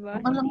 yun, di ba?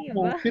 Alam Hindi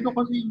ko, ba? pero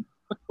kasi,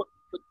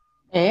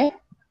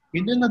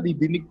 yun yung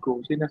nadidinig ko.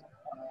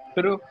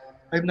 Pero,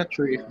 I'm not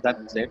sure if that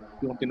set,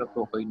 yung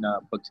tinutukoy na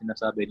pag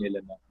sinasabi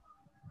nila na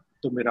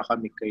tumira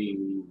kami kay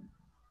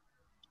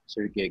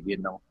Sir Gege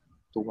ng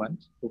 2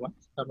 months? 2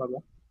 months? Tama ba?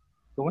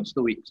 2 months,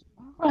 2 weeks.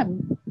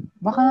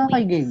 Baka nga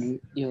kay Gigi.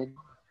 Yun.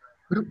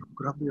 Pero,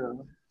 grabe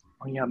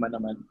ang yaman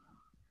naman.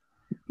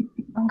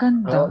 Ang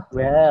ganda.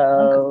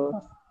 Well,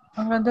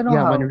 Ang ganda ng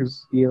yaman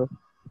house. reveal.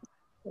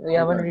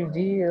 Yaman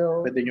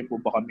reveal. Pwede niyo po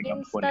ba kami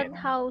Instant ampunin?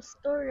 house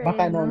tour.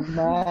 Baka no?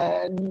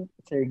 naman,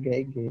 Sir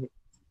Gege.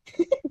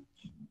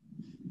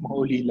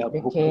 Maulila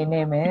po.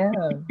 Bikini, man.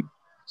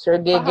 Sir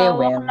Gege,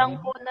 Pahawak lang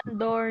po ng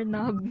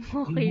doorknob.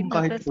 Okay na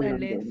Kahit tas po yung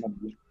alis. doorknob.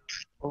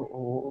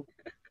 Oo.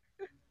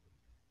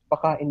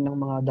 Pakain ng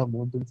mga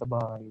damo dun sa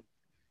bahay.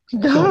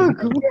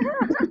 Gago.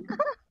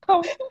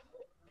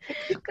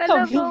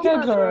 Kalabaw ka,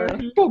 girl.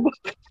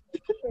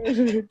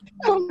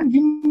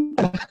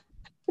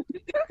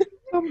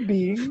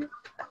 Kambing.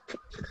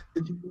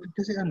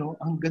 Kasi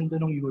ang ganda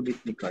ng unit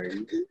ni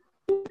Carl.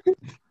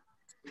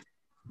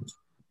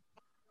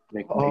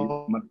 Like,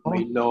 Oo.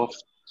 may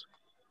loft.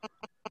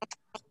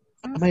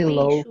 Ang May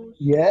low. spacious.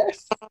 Yes.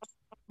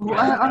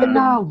 Ang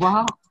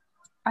lawak.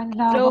 Ang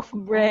lawak. Loaf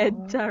bread,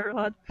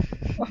 charot.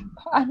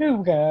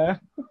 Ano ba?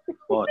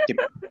 O,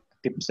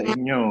 tip sa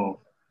inyo.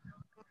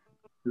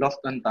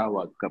 Loft ang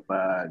tawag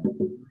kapag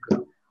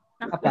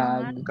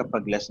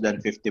less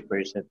than 50%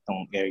 ng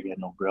area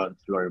ng ground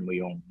floor mo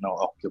yung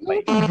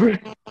na-occupy.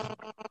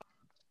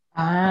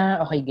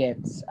 Okay,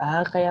 gets.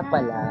 Kaya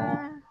pala.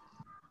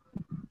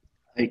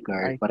 Ay,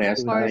 Carl, Ay,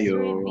 parehas Course tayo.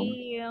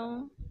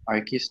 reveal.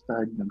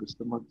 Archistad na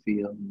gusto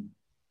mag-film.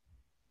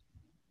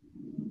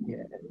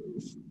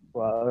 Yes.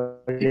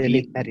 Wow.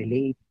 Relate na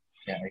relate.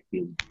 Yeah, I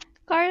feel.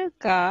 Carl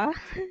ka?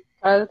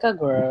 Carl ka,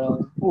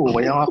 girl. Oo,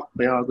 kaya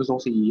nga gusto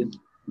ko si Ian.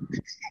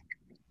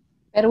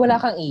 Pero wala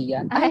kang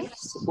iya. Ay.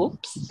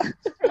 Oops.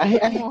 Ay,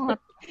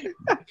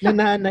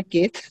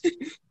 nananakit.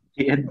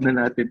 I-end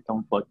na natin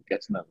tong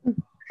podcast na.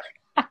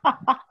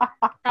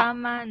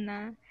 Tama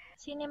na.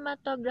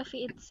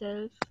 Cinematography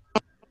itself.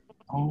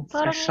 Ang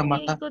Parang fresh sa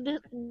hindi mata. ko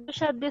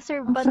siya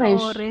deserve Ang fresh.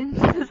 panoorin.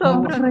 Ang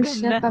Sobrang fresh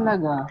niya ganda.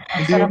 talaga. Ang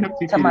Hindi sarap yung sa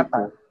nagkikilig mata.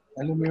 ko.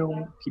 Alam mo yung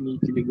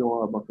kinikilig ako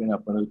habang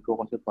pinapanood ko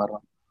kasi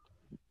parang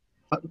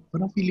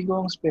feeling ko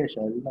ang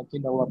special na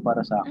ginawa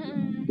para sa akin.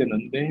 Mm-mm.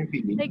 Ganun yung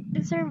feeling. Like,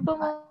 deserve ba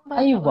mo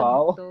Ay, manood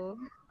wow. to?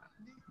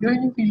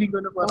 Ganun yung feeling ko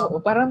na parang, Oo,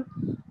 parang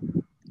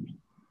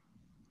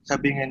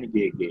sabi nga ni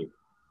Gege,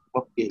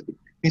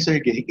 ni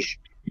Sir Gege,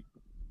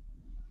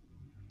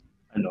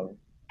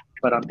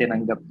 parang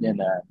tinanggap niya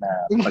na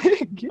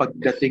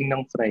pagdating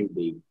ng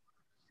Friday,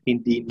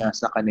 hindi na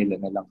sa kanila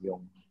na lang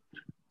yung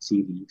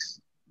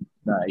series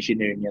na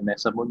i-share niya na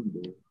sa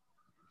mundo.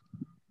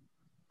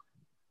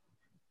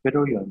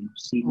 Pero yun,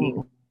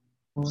 seeing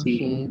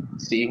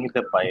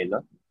the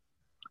pilot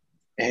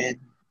and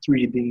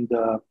reading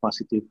the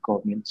positive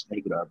comments,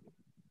 ay grabe.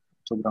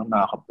 Sobrang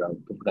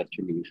nakaka-proud.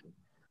 Congratulations.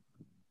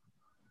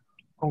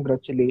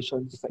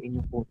 Congratulations sa inyo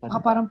po.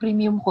 parang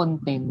premium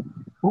content.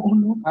 Oo,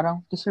 no?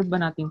 Parang deserve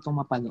ba natin itong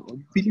mapanood?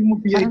 Feeling mo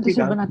Parang VIP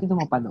deserve ka? ba natin itong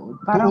mapanood?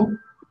 Parang,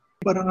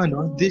 Parang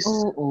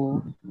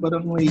Oo.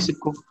 parang maisip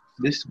ko,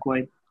 this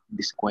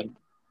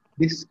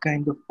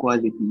kind of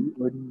quality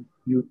on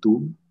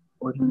YouTube,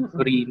 on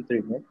free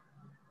internet.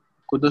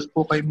 Kudos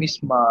po kay Miss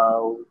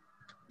Mau.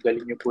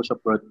 Galing niyo po sa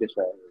broadcast.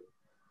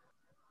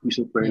 We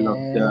super love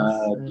the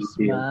Miss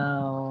detail.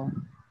 Mau.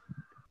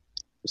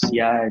 Tapos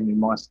yan,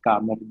 yung mga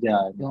scammer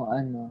dyan.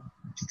 Yung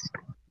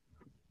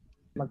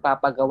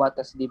magpapagawa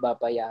tas di ba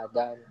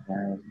bayadan.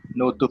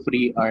 No to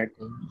free art.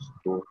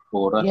 So,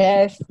 oras.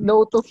 Yes,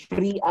 no to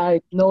free art.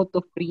 No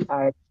to free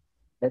art.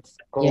 Let's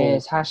go.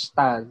 Yes,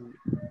 hashtag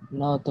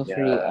no to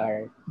free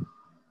art.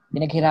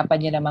 Pinaghirapan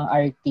niya namang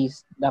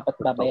artist, dapat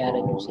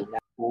babayaran niyo sila.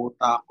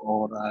 Utak,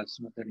 oras,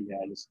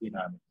 materials,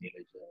 ginamit nila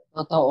dyan.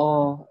 Totoo.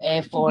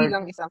 Effort,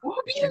 Bilang isang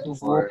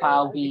dugo,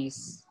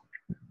 pawis.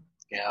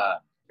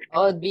 Kaya,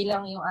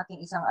 Bilang yung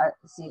ating isang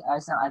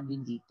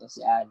admin dito,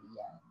 si Ali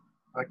yan.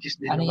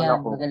 artist din Ano naman yan?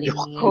 ako. Magaling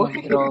Joke.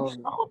 mag-draw.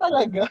 Ako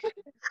talaga.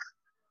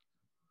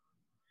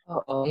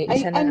 Oo. Ay,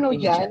 Isa na ano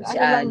natin yan? si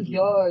Ano lang Ali.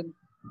 yun?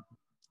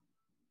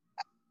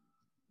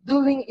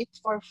 Doing it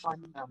for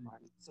fun naman.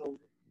 So,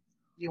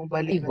 yung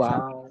balik na sa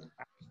Wow.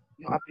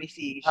 yung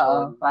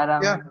appreciation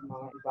Parang, ng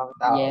mga ibang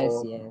tao.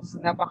 yes.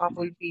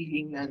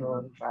 Napaka-fulfilling na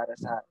nun para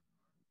sa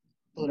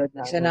tulad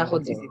na Isa na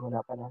ako din. nagsisimula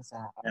pa lang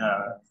sa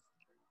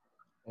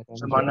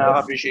Sa mga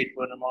nakaka-appreciate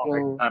po ng mga Yo.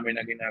 art namin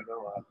na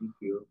ginagawa. Thank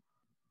you.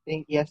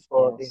 Thank you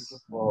po.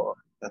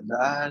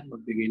 Tandaan,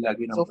 magbigay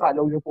lagi ng So,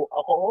 follow niyo po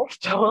ako.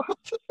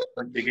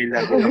 magbigay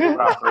lagi ng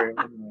proper,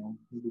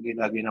 magbigay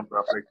lagi ng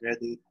proper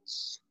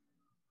credits.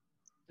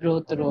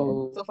 True.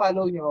 So,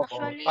 follow niyo ako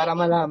Actually, para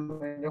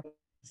malaman niyo kung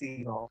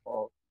sino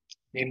ako.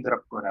 Name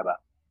drop ko na ba?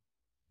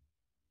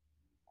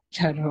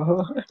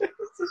 Charo.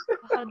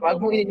 Wag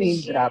mo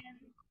i-name drop.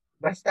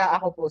 Basta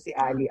ako po si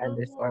Ali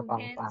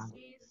 _Pangpang.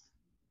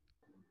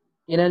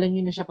 Kilala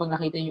niyo na siya pag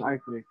nakita niyo yung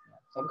artwork.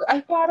 Sabi ko,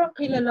 ay parang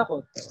kilala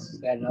ko.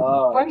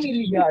 Ganon.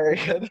 Familiar.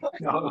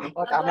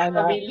 O, tama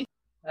na.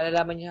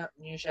 Nalalaman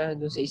niyo siya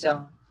doon sa isang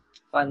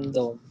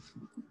fandom.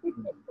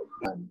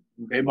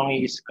 Yung kayo mga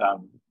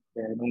i-scam.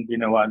 Kaya nung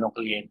ginawa ng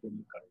kliyente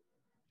ni Carl.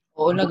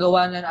 Oo,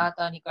 nagawa na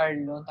ata ni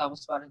Carlon,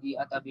 tapos parang di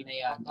ata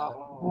binayaran.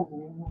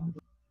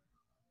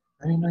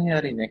 Ano yung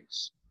nangyari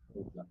next?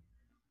 Wait lang.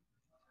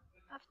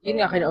 Yun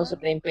nga, kinausap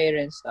na yung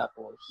parents,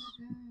 tapos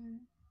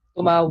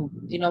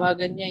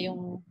tinawagan niya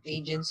yung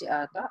agency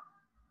ata.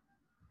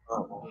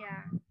 Oo.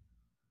 Yeah.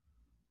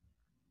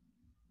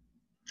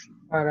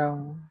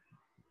 Parang,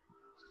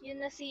 Yun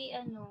na si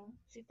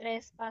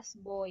Trespass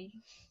Boy.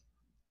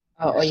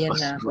 oo, yan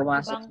na,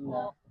 pumasok na.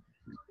 Bangko.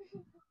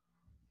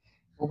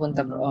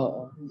 Pupunta pa,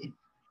 oo.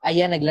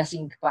 Ayan,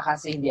 naglasing pa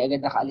kasi hindi agad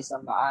nakaalis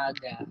ng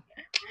maaga.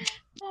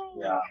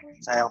 Yeah.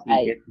 Sayang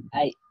ticket.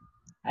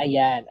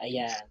 Ayan.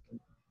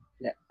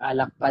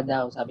 Alak pa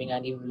daw, sabi nga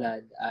ni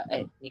Vlad.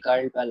 Ni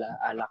Carl pala,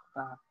 alak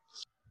pa.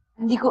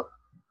 Hindi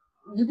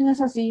nga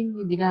sa scene,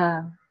 hindi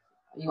nga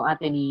yung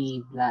ate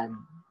ni Vlad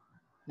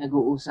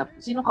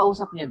nag-uusap. Sino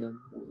kausap niya doon?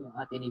 Yung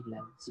ate ni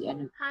Vlad.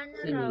 Hana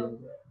Sino raw. yun?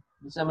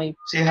 Doon sa may,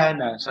 Si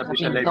Hana, sabi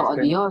sa live.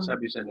 Yun.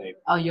 Sabi sa live.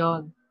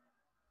 Yun.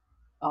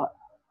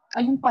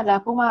 Ayun pala,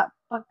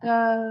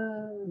 pagka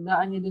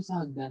daan niya doon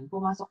sa hagdan,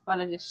 pumasok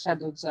pala siya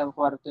doon sa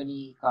kwarto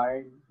ni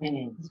Carl.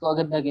 Hindi ko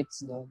agad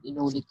na-gets doon.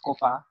 Inulit ko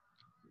pa.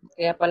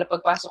 Kaya pala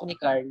pagpasok ni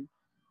Carl,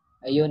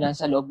 ayun,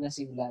 nasa loob na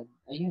si Vlad.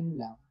 Ayun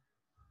lang.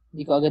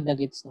 Hindi ko agad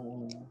na-gets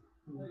nung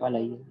pala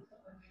yun.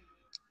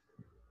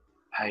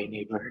 Hi,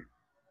 neighbor.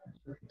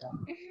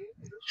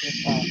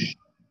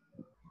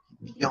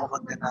 Hindi ako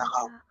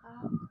magnanakaw.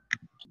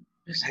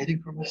 Just hiding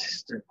from my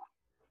sister.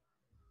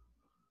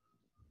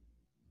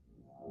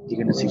 Hindi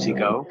ka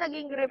nasisigaw?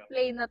 Naging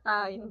replay na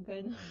tayo,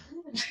 gano'n.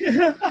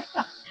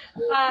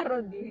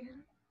 Parody.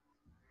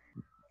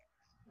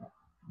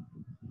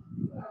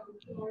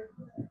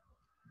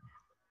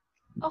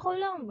 Ako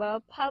lang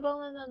ba? Habang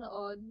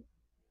nanonood,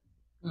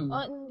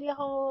 hindi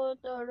ako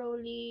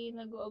thoroughly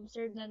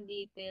nag-observe ng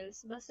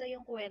details. Basta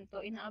yung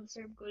kwento,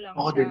 ina-observe ko lang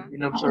Ako siya. din,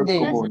 in-observe ko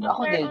Tapos muna.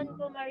 after on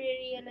ko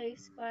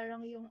ma-realize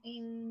parang yung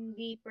in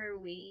deeper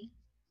way.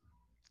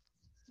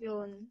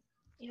 Yun.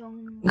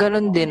 Yung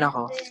Ganon din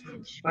ako.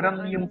 message,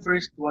 Parang kung yung ano,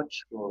 first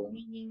watch ko,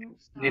 meaning of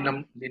stuff.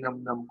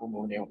 dinamdam ko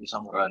muna yung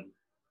isang run.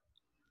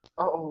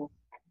 Oo.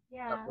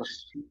 Yeah. Tapos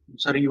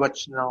sa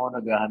rewatch na ako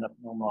naghahanap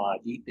ng mga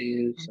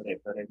details,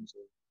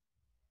 references.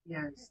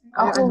 Yes.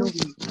 Ako,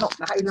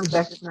 Nakailang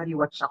beses na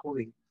rewatch ako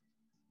eh.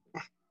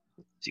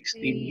 16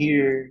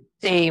 here,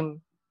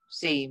 Same.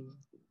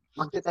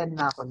 Magte-10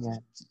 na ako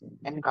niyan.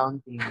 And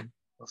counting.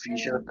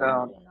 official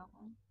account.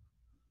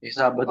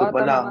 Sabado pa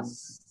Bata lang.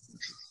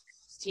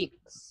 mga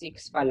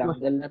 6 pa lang.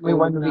 Dahil May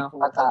 1 natulog week na ako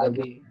pa tayo.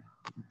 kagabi.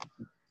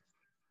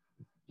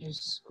 Diyos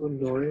ko,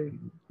 Lord.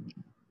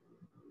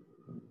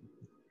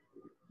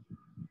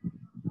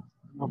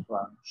 Ano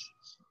pa?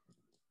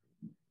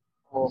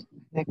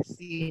 Next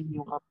scene,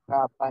 yung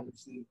kapkapan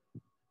si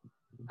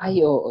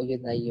Ay, oo,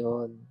 yun na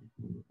yun.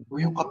 O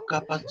yung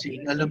kapkapan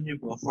scene, alam niyo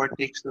ba, 4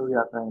 takes daw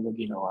yata nila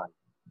ginawa.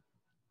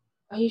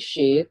 Ay,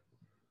 shit.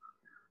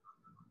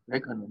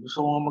 Like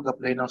gusto ko nga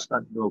mag-apply ng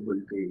stunt double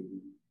kay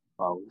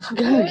Pau.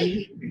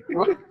 Gagi.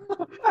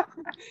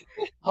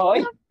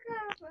 Hoy?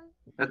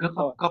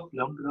 Nagkakap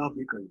lang,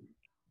 grabe kayo.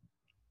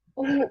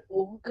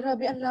 Oo,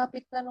 grabe, ang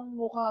lapit na ng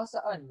mukha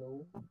sa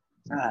ano.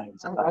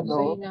 Sa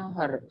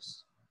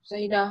Sa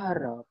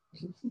hinaharap.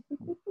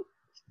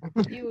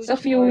 Future. Sa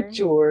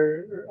future.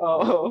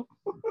 Oo.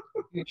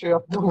 Future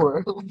of the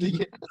world.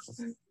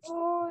 Yes.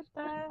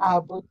 Puta.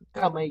 Abot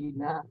kamay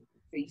na.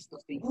 Face to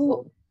face.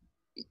 Oo.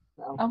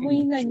 Na ang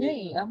Amoy na future. niya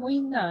eh. Amoy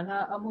na.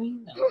 Naamoy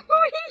na.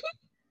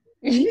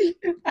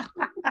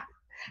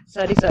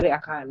 sorry,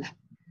 akala.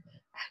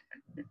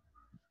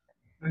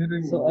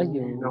 So,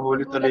 ayun.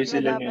 Nahuli tuloy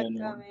sila Dapat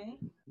niya. kami.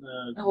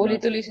 Nahuli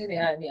tuloy siya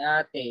ni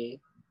ate.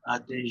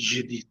 Ate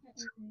Judith.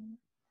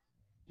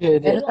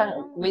 Pero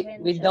Walang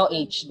with no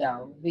H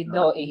daw. With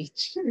no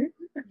H.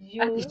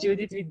 Ate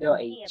Judith with no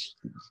H.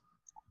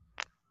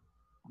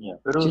 Yeah,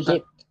 pero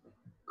Judith.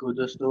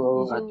 kudos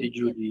to Ate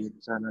Judith.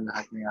 Sana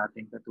lahat may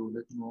ating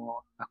katulad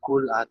mo. A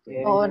cool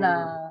ate. Oo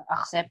na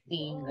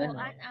accepting. Ganun.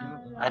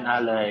 An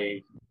ally.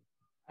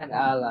 An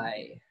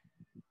ally.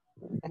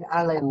 An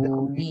ally of the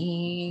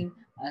Kunin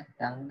at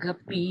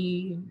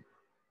tanggapin.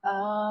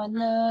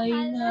 Alay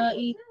na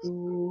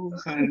ito.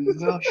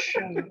 Hello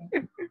siya.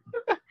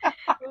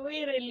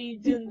 Uy,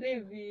 religion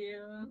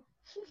reveal.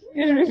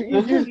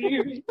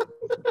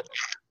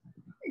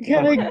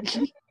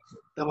 Gagi.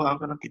 Tawa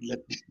ako ng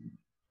kidlat.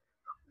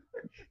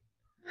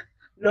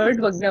 Lord,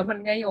 wag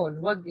naman ngayon.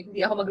 Wag,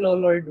 hindi ako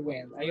maglo-Lord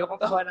well. Ayoko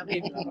tawa ng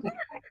kidlat.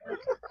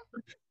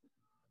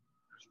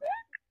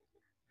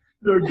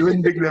 Lord, when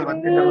bigla ka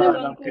tinawa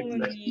ng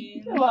kidlat.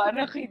 Tawa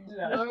ng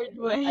kidlat. Lord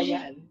Wayne.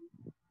 Ayan.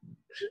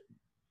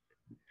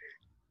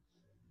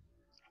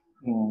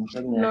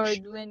 Sabi niya,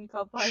 Lord Wayne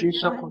ka pa.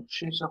 she's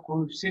a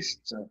cool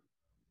sister.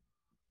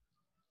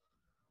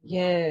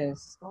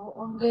 Yes. Oo,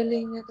 ang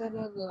galing niya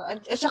talaga.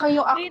 At saka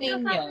yung Dito acting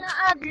ka niya. na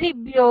adlib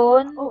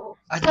yun. Oo.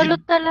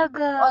 Salot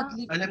talaga.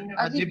 Alam niyo,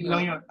 adlib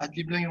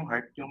lang yung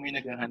heart, yung may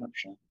naghahanap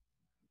siya.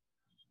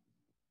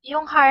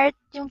 Yung heart,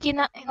 yung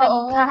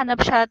naghahanap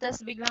siya,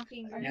 tapos biglang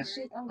finger. Yes.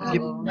 Shit, ang Adlib,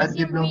 galing. Tapos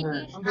adlib yung lang British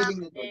na. Ang galing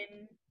nito.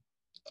 accent,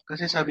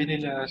 Kasi sabi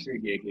nila, Sir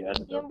Gege,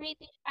 ano daw, yung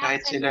British kahit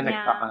accent sila niya.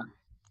 nagtaka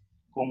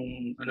kung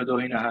ano daw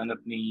hinahanap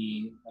ni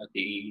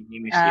Ate ni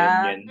Miss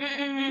Ah. Yan.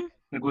 Mm-mm.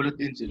 Nagulat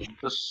din sila.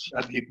 Tapos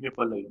adlib niya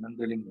pala yun. Ang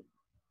galing niya.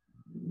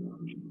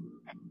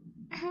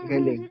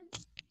 Galing.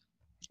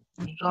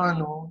 So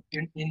ano,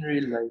 in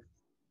real life,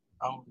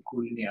 ang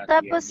cool ni Ate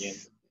Tapos, Yan.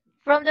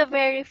 from the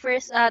very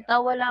first ata,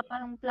 wala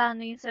parang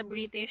plano yun sa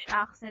British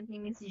accent ni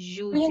Miss Uy,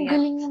 Judy. ang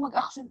galing niya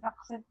mag-accent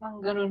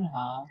ng ganun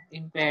ha.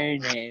 In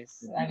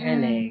fairness. Ang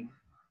galing.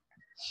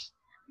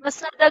 Mas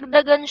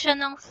nadagdagan siya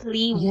ng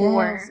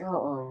flavor. Yes,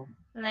 oo.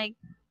 Like,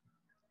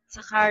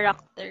 sa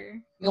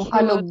character. Yung Cute.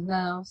 kalog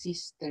na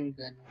sister,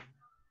 gano'n.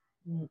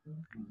 Oo,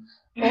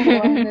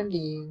 ang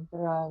galing.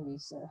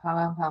 Promise.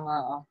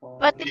 Hangang-hanga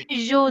ako. Pati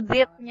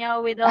Judith niya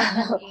without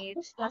an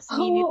H. Tapos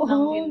minute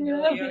ng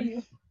window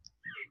yun.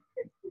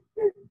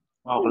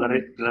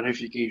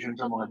 Clarification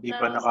sa mga di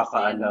pa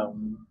nakakaalam.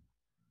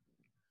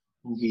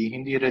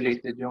 Hindi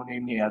related yung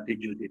name ni Ate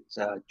Judith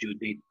sa due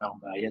date ng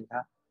bayad,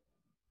 ha?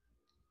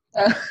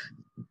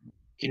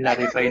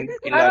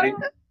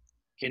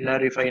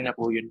 Kinlarify na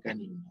po yun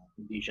kanina.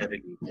 Hindi siya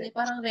Hindi, related.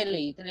 parang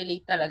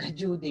relate talaga.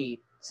 Due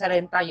date. Sa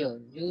renta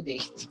yun. Due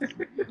date.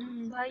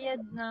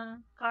 Bayad na.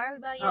 Carl,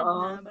 bayad Oo.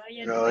 na.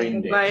 Bayad Pero na.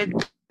 hindi. Bayad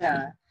ka.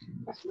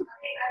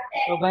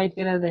 Bayad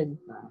ka na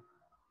renta.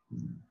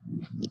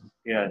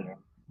 Yan.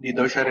 Hindi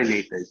daw siya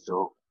related.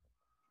 So,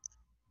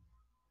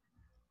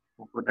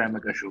 huwag po tayo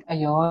mag-assume.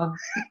 Ayun.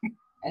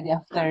 Edi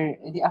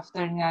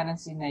after nga ng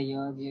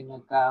sinayon, yung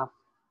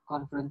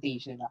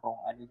nagka-confrontation na kung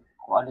ano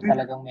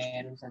talagang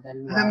meron sa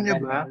dalawa. Alam niyo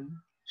ba? ganun.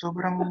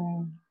 Sobrang,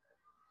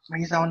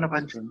 may isa akong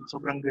napansin,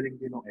 sobrang galing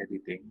din ng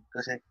editing.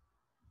 Kasi,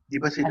 di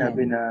ba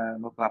sinabi na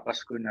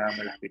magpapasko na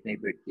malapit na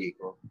yung birthday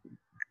ko?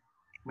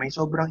 May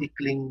sobrang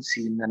ikling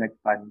scene na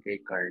nag-pan kay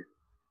Carl.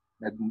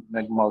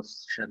 Nag-mouth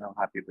siya ng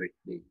happy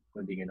birthday,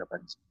 kung di nyo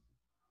napansin.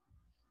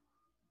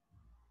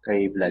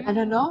 Kay Vlad.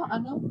 Ano no?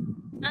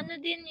 Ano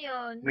din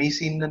yun? May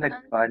scene na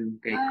nag-pan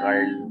kay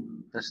Carl,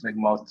 tapos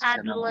nag-mouth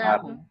siya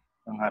Adlib.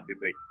 ng happy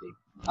birthday.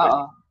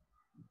 Oo.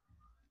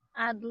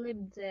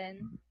 Adlib din.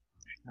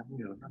 Ano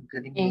yun? Ang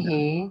galing nila.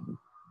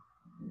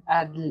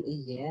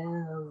 Yes.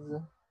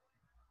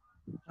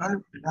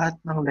 Lahat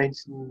ng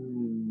lines ni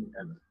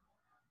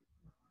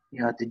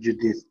Ate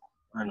Judith,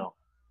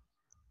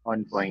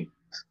 on point.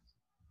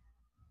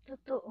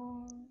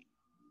 Totoo.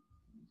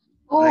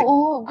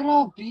 Oo,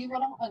 grabe.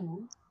 Walang ano.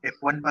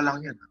 F1 pa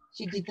lang yan.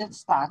 She did not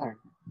stutter.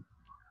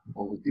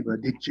 Oh, diba?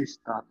 Did she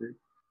stutter?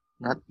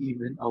 Not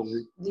even a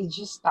word. Did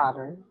you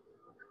stutter?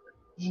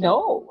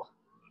 No.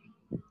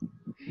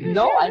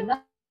 No, I'm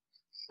not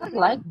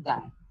like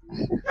that.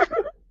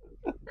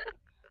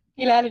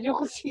 Kilala niyo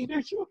kung sino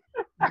yun.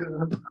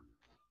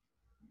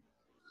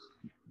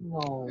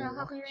 No.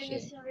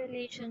 Nakaka-curious yung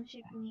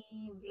relationship ni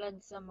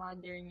Vlad sa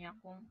mother niya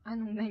kung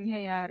anong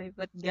nangyayari,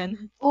 ba't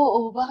ganun?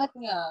 Oo, bakit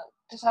nga?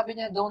 Kasi sabi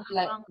niya, don't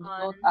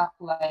act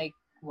like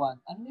one.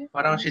 Ano yun?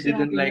 Parang Ano she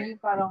didn't sinabi like, niya?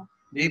 Parang,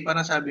 Hindi,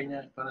 parang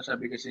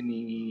sabi kasi ni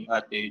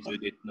Ate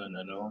Judith noon,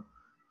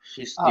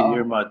 she's still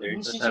your mother.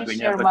 So She's sabi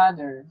your niya,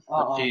 mother.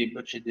 Oo.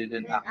 but she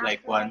didn't act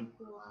like one.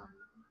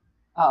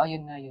 Oo,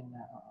 yun na.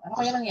 Ano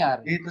kaya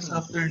nangyari? Tapos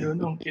after noon,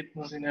 ang cute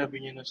nung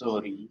sinabi niya na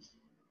sorry.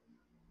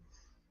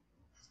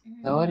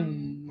 Sorry.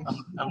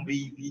 Ang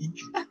baby.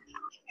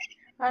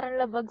 Parang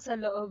labag sa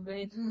loob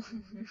eh.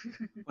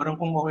 Parang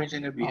kung okay yung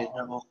sinabihan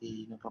niya,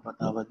 okay,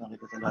 napapatawad na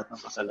kita sa lahat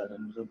ng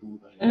kasalanan mo sa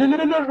buhay.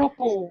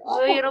 Ropo.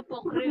 Uy,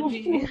 Ropok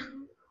Ruby.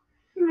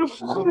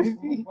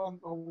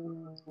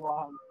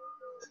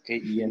 Kay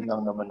Ian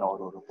lang naman ako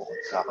rurupok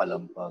at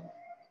kakalampag.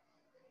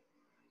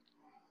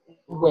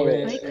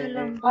 Well, Ay,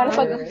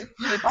 kalampag.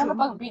 paano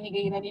pag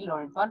binigay na ni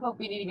Lord? Paano pag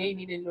binigay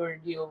ni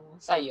Lord yung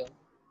sayo?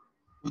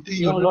 Buti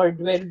Yung yun, Lord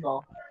well mo?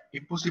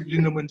 imposible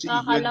naman si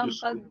Ian.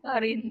 Diyos Kakalampag ko. pa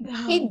rin daw.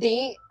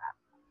 Hindi.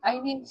 I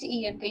mean, si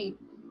Ian kay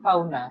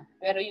Pauna.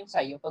 Pero yung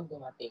sayo pag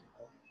dumating.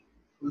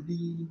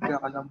 Buti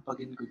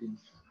kakalampagin ko din.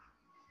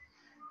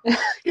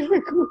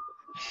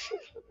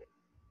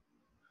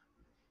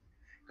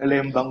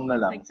 Kalembang na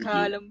lang. Sige.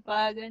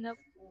 Nagkalampagan na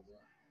po.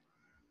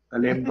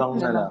 Kalembang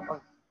na lang.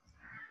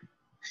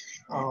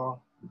 Oo.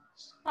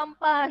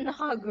 Pampana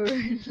ka, girl.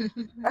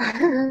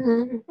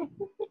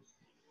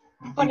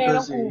 Hindi Panera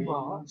kasi, po ba?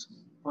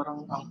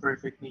 parang ang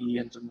perfect ni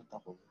Ian sa mata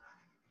ko.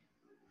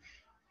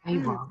 Ay,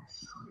 wow.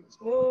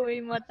 Uy,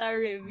 mata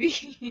Ruby.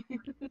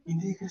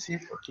 Hindi kasi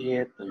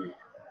theater.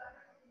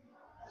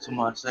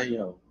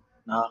 Sumasayaw.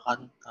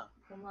 Nakakanta.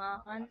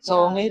 Kumakanta.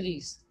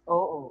 Songerist.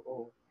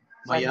 Oo.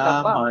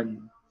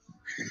 Mayaman.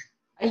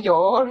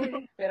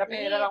 Ayun.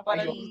 Pera-pera lang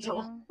pala Ayun. dito.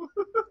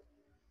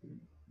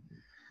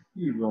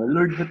 Diba?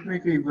 Lord, ba't may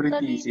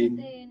favoritism?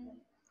 Talino din.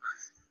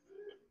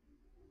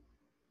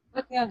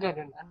 Ba't nga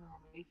ganun?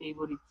 May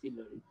favorite si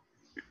Lord.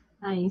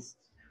 Nice.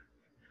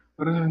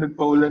 Pero nung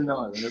nagpaulan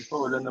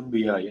ng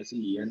biyaya, si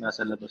Ian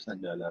nasa labas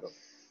naglalaro.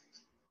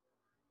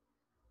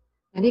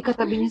 Hindi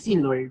katabi niya si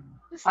Lord.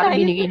 Parang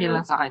binigay niya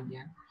lang sa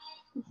kanya.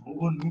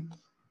 Oo, no?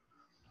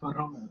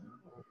 Parang,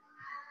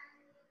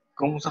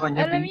 kung sa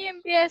kanya, Alam niyo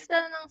yung piyesta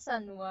ng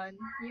San Juan?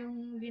 Yung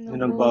Yung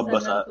binubuhusan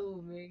nagbabasa. ng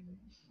tubig.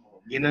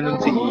 ginanon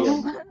si Ian.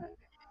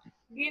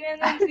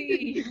 Ginanon si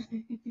Ian.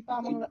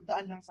 Tamang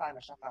daan lang sana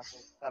siya kaso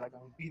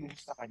talagang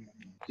binuhos sa kanya.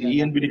 Si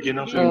Ian binigyan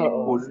ng swimming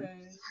Oo. pool.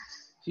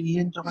 Si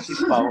Ian tsaka si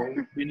Pao,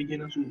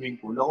 binigyan ng swimming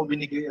pool. Ako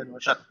binigay,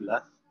 shot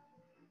glass.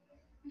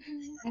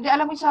 Hindi,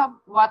 alam mo sa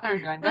water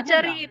gun. ganun lang.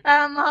 Kutsarita,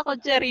 mga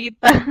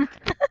kutsarita.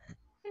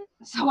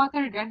 Sa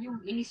water gun, yung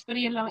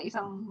in-spray lang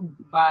isang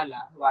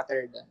bala,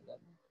 water gun.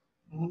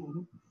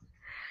 Oo.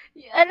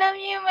 Alam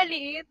niyo yung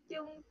maliit,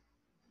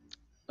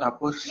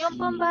 Tapos, yung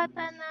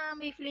pambata na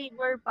may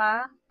flavor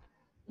pa.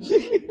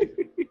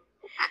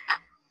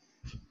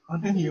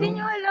 ano Hindi yun?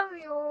 niyo alam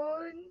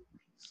yun.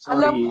 Sorry.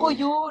 Alam ko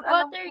yun.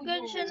 Water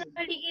gun siya na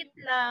maliit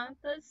lang.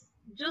 Tapos,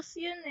 juice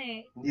yun eh.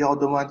 Hindi ako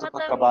dumaan sa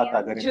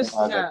pagkabata. Ganito Just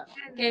agad.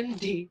 na.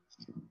 Candy.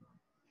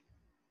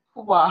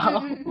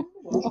 Wow.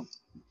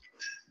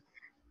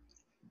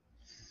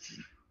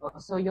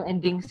 So, yung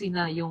ending scene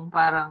na yung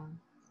parang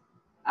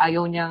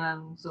ayaw niya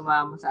ngang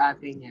sumama sa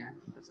atin niya.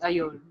 Tapos,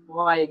 ayun,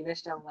 pumayag na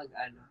siya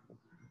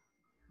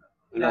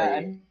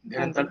Wala eh.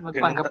 Ganun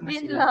magpanggap na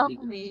Din sila.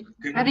 lang me.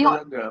 Ganun Pero yung-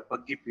 talaga,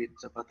 pagkipit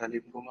sa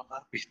patalim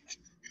kumakapit.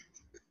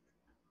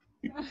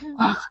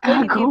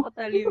 Hindi Gago. pa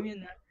talim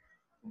yun ah.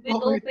 With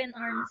Okay. open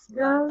arms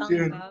ba?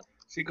 Tanggap.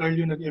 Si Carl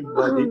yung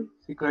nag-embody.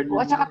 Si Carl O,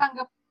 yung... at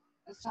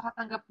saka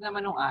tanggap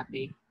naman ng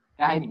ate.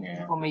 Kahit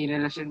Yeah. kung may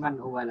relasyon man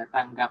o wala,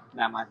 tanggap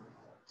naman.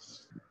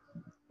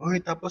 Uy,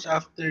 tapos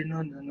after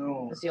nun,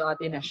 Tapos yung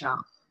ate na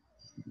shock.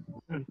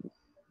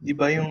 di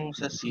ba yung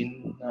sa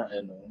scene na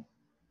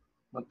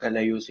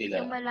magkalayo sila?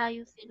 Yung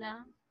malayo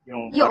sila.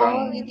 Yung Yung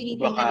parang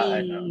tinitingnan baka,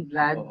 ni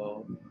Vlad.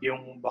 oo,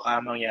 yung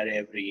baka mangyari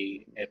every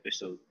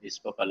episode is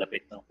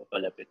papalapit. Yung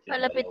Palapit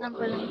dalawa. ng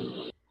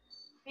palapit.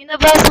 May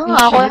nabasa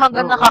nga ako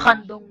hanggang Oo.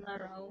 nakakandong na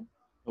raw.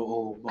 Oo,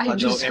 Ay, baka daw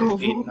Diyos ko.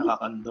 F8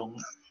 nakakandong.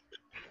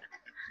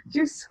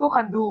 Diyos ko,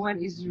 kandungan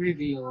is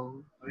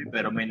revealed. Uy,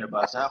 pero may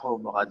nabasa ako,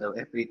 baka daw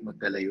F8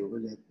 magkalayo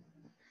ulit.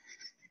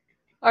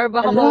 Or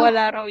baka Ala.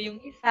 mawala raw yung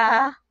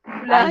isa.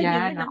 Wala Ayan,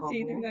 yun. ako.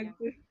 Sino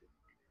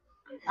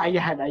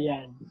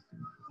Ayan.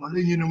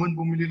 Malay niyo naman,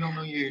 bumili lang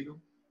ng yelo.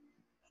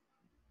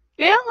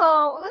 Kaya nga,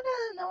 wala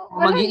na.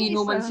 Wala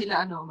Magiinuman yung isa.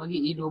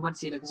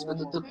 sila, tapos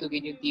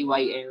matutugtugin yung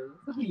TYL.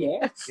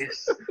 Yes.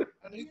 Yes.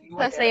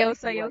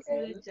 Sasayaw-sayaw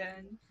sila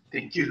dyan.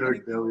 Thank you,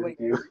 Lord. Thank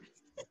you.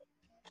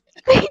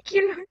 Thank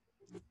you, Lord.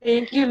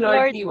 Thank you, Lord,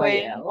 Lord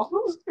TYL.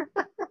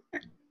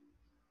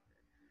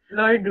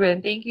 Lord Wen,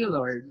 thank you,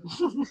 Lord.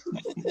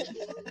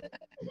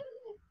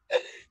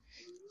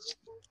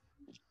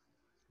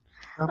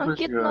 Ang Tapos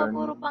cute mo, yun,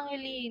 puro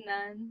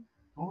pangilinan.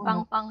 oo,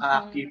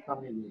 pang-pang-pang. Aki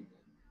pangilin.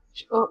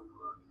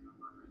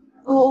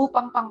 Oo,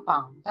 pang.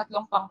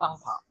 Tatlong pang. Pang.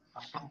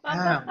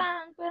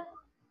 Pang.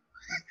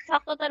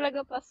 Sakto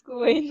talaga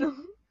Pasko eh, no?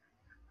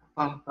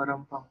 Pang.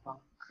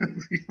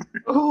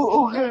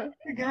 Oo.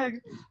 Gag.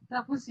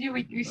 Tapos yung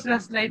may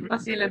Christmas light pa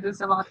sila dun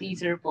sa mga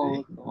teaser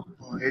photo.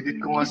 Edit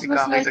ko nga si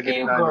Christmas Kaki light sa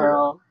kayo, gitna.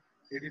 girl.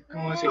 Edit ko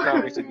nga si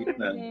Kami sa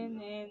gitna.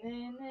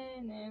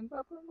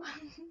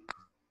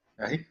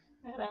 Ay?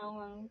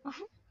 Maramang.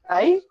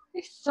 Ay,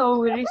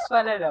 so risk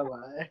pala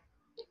naman.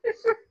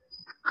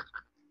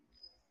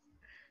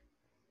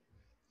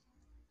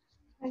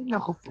 Ay,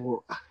 naku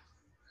po.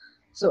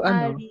 So,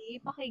 Ali,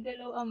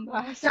 pakigalaw ang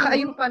baso. Tsaka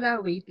ayun pala,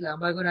 wait lang,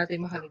 bago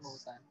natin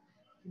makalimutan.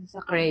 Yung sa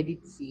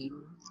credit scene.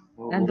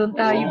 Oo. Nandun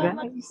tayo,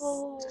 Salamat guys. po.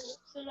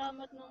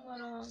 Salamat ng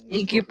marami.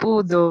 Thank you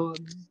po doon.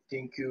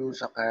 Thank you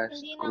sa cast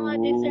Hindi na crew. nga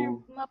deserve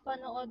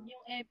mapanood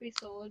yung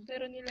episode,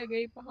 pero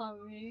nilagay pa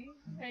kami.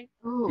 Ay,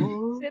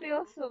 Oo.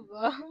 seryoso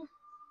ba?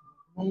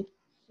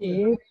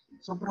 Shit.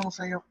 Sobrang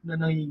saya ko na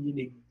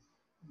nanginginig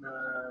na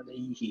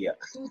nahihiya.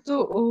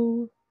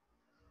 Totoo.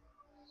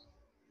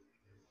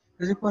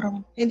 Kasi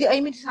parang, Hindi, I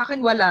mean, sa akin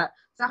wala.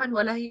 Sa akin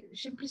wala.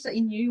 Siyempre sa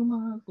inyo yung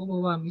mga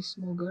gumawa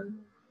mismo, girl.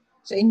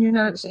 Sa inyo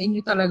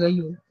talaga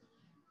yun.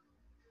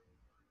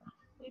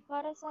 Uy,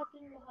 para sa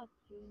atin lahat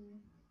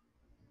yun.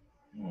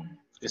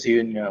 kasi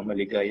yun nga,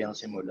 maligayang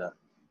simula.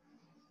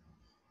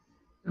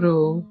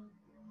 True.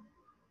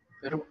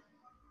 Pero,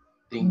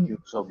 thank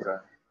you, sobra.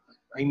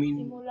 I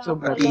mean, Simula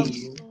Sobra pa lang thank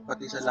you. ito.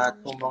 pati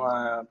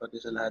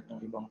sa lahat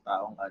ng ibang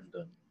taong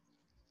andon.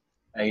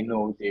 I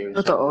know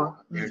Totoo.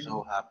 they're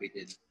so happy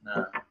din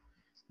na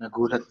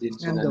nagulat din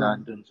sila na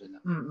andun sila.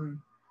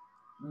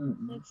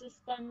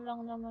 Nagsistan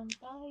lang naman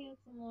tayo,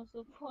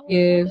 sumusupport.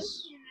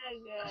 Yes. Sila,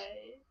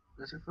 guys.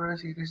 Kasi for a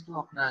series to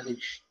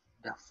acknowledge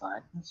the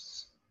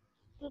fans,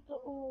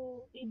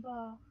 Totoo,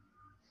 iba.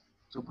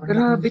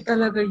 Grabe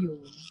talaga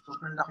yun.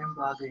 Sobrang laking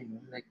bagay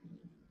yun. Like,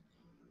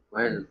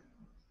 well,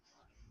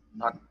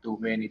 not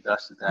too many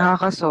does that.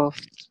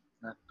 Nakaka-soft.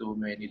 Not too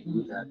many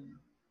do that.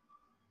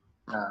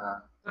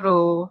 Na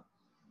True.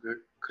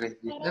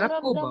 credit.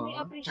 Sarap po ba? Nararamdam mo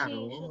yung appreciation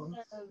Charot.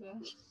 talaga.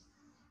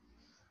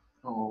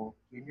 Oo,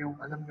 yun yung,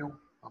 alam yung,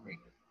 oh my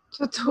God.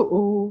 Totoo.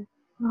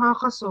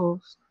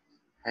 Nakaka-soft.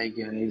 Hi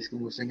guys,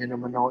 kung gusto nyo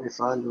naman ako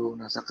i-follow,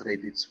 nasa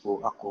credits po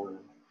ako.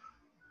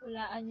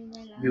 Hulaan nyo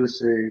na lang.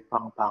 User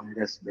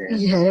Pangpangas Best.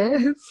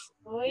 Yes.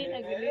 Uy,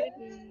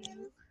 nag-ready.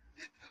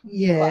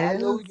 Yes.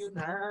 Follow nyo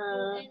na.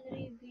 And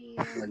reveal.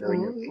 Follow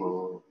nyo po.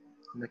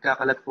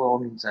 Nagkakalat po ako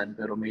minsan,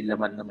 pero may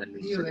laman naman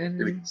minsan Yun. yung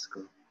tweets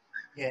ko.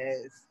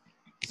 Yes.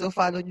 So,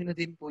 follow nyo na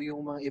din po yung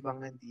mga ibang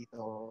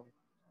nandito.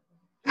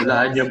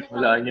 Hulaan nyo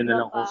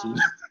na lang kung sino.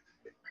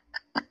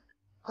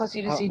 Kung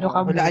sino-sino Oo,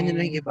 kami. hulaan nyo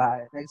na yung iba.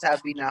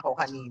 Nagsabi na ako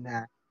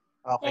kanina.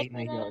 Okay Check na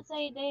nyo yun. na sa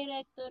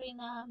directory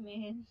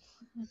namin.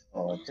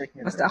 Oh, check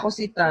nyo Basta ako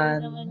si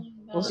Tan.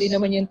 Kung sino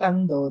man yung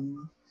Tan doon.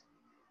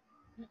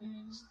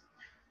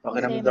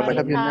 Pakiramdaman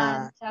Alam nyo yun na.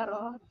 na.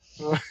 Charot.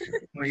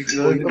 My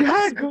God.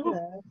 Gago.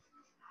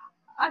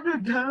 Ano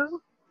daw?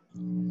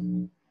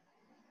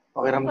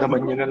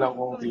 Pakiramdaman nyo na lang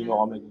kung sino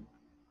kami.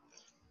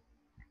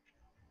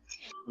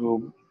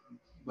 So,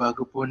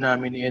 bago po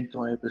namin i-end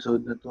tong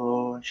episode na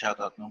to,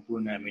 shoutout lang po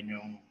namin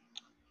yung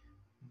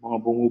mga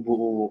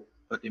bumubuo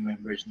pati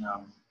members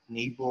ng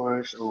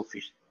Neighbors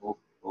OFC.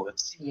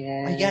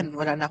 Yes. Ayan,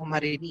 wala na akong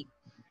marinig.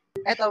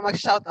 Eto,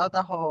 mag-shoutout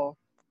ako.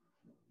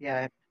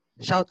 Yan.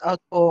 Shoutout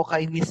po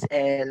kay Miss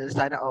L.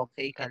 Sana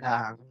okay ka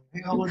lang.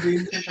 Ay, ako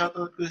din sa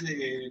shoutout ko si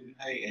El.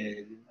 Hi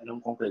El. Alam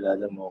kong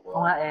kilala mo ako.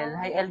 Oo nga, El.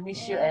 Hi, El.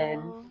 Miss you,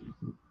 El.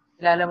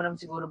 Kilala mo naman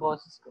siguro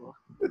boses ko.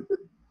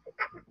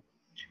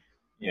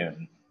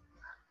 Yan.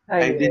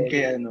 Hi, Hi din El.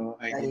 kay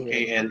Hi din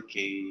kay LK.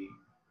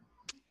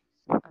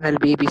 Well,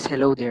 babies,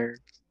 hello there.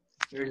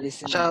 You're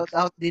listening.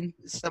 Shoutout din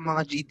sa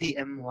mga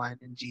GTM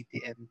 1 and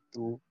GTM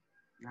 2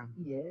 ng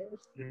Yes.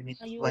 Unit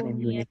Ayun, 1 and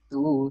Unit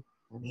 2.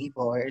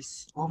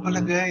 Neighbors. Oh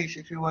pala guys,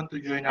 if you want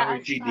to join our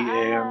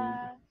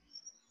GDM,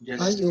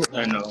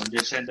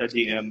 just send a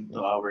DM to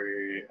our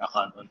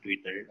account on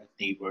Twitter at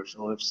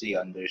neighborsofc_.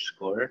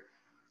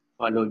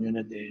 Follow nyo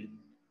na din.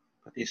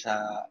 Pati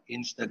sa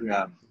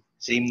Instagram,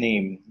 same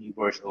name,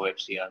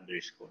 neighborsofc_.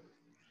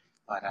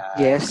 Para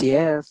Yes.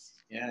 Yes,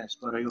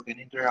 para you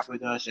can interact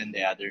with us and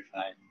the other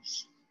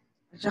fans.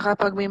 At saka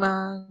pag may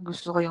mga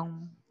gusto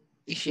kayong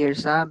i-share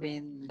sa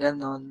amin,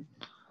 ganon,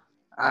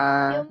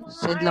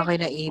 send lang kayo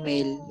na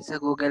email sa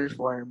Google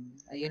Form.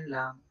 Ayun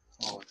lang.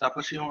 Oh,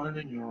 tapos yung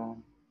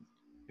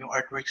yung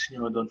artworks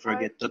nyo, don't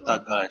forget to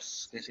tag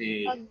us.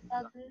 Kasi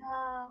Pag-tag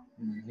lang.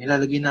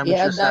 nilalagay namin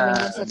Yeah, siya namin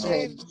yan sa sa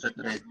thread. Sa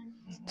thread.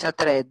 Sa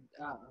thread.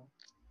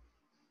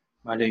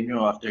 Malay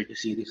nyo, after the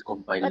series,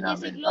 compile Pati si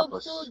namin. Globe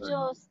Tapos,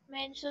 Studios,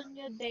 mention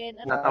nyo din.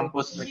 At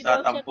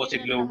nagtatampo si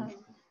Globe.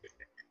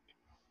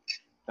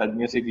 Tag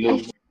nyo si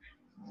Globe.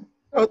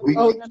 Out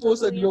po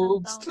sa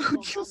Globe Globe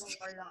Studios.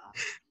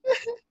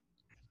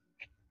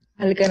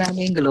 Mahal ka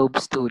namin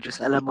Globe Studios.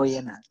 Alam mo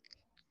yan, ha?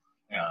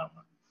 Yeah.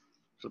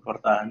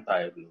 Suportahan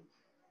tayo, Globe.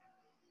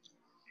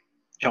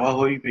 Tsaka,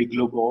 hoy, may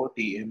Globe ako,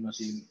 TM na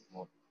si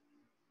Mo.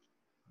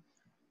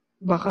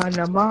 Baka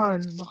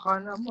naman.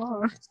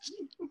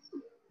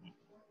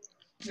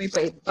 May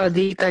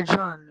pa-data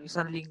dyan. 1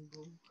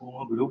 linggo. Oo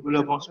nga, Globe,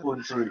 wala bang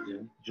sponsor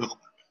dyan?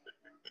 Joke.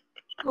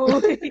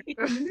 Uy.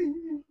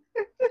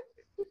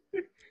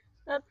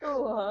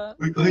 Natuwa.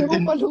 Uy, kahit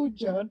Pero palo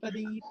dyan,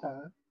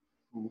 padita.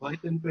 kahit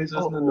 10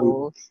 pesos na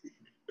load.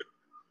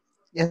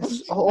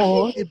 Yes,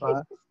 oo,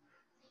 diba?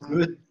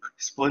 Good.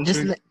 Just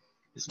message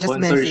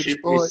Sponsorship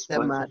po is the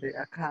sponsor. mother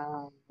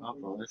account.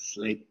 Ako,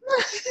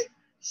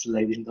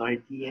 slide into our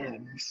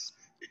DMs.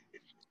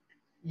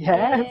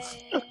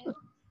 Yes. Yeah.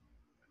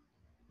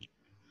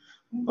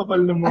 Ang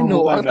kapal ng mga Ano,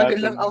 mukha ang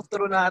tagal natin. ng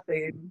outro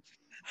natin.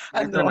 Ito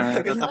Ang na,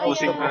 tagal ng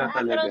tatapusin outro ko na natin.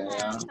 talaga. Outro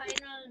na,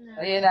 final na.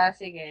 Ayun na,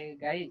 sige.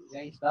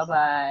 Guys,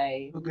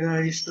 bye-bye. So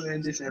guys, to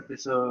end this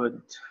episode,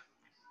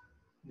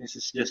 this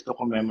is just to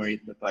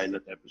commemorate the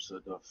pilot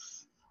episode of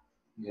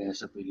Gaya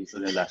sa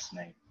Pelikula last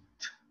night.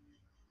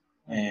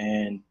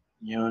 And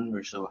yun,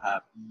 we're so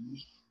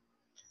happy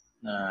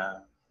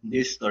na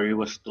this story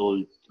was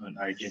told on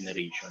our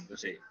generation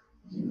kasi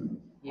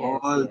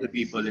all the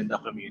people in the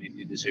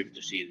community deserve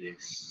to see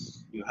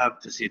this. You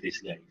have to see this,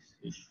 guys,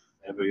 if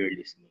ever you're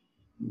listening.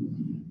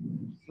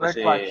 Worth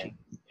watching.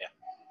 Yeah.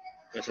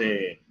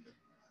 Kasi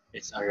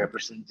it's our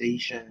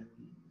representation.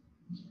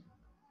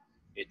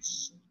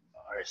 It's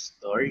our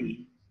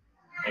story.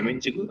 I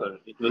mean, siguro,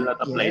 it will not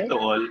apply to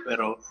all,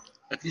 pero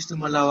at least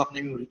malawak na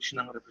yung reach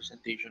ng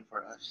representation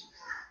for us.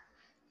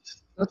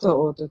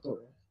 Totoo.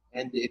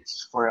 And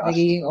it's for us.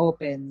 Nagiging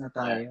open na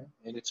tayo.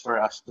 And it's for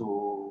us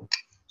to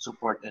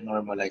support and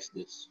normalize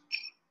this.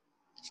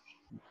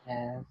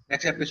 Yeah.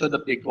 Next episode,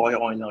 update ko kayo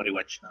kung ilang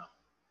rewatch na.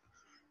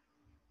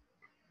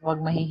 Huwag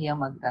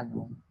mahihiyang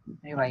magtanong.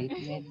 May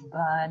whitehead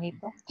ba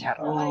nito?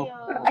 Charot.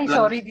 Ayun. Ay,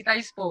 sorry, di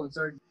tayo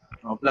sponsored.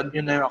 Plug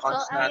nyo na yung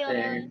accounts So,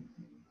 natin.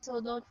 So,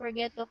 don't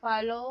forget to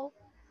follow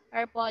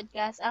our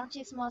podcast, Ang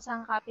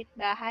Chismosang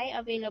Kapitbahay,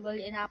 available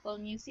in Apple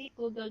Music,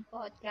 Google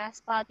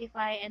Podcast,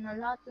 Spotify, and a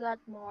lot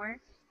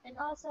more. And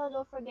also,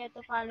 don't forget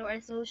to follow our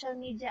social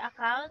media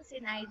accounts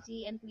in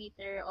IG and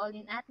Twitter, all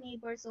in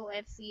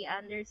 @neighborsofc_.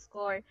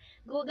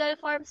 Google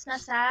Forms na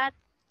sa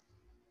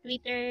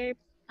Twitter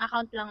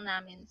account lang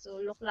namin. So,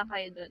 look lang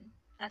kayo dun.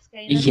 Ask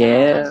kayo na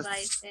Yes.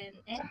 advice and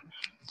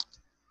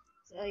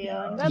so,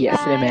 yun. Bye-bye.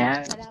 Yes,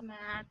 ma'am.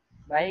 Salamat.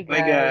 Bye,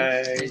 Bye,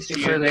 guys. Thank you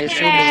See for you next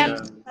listening.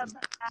 episode.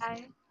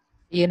 Bye-bye.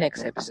 See you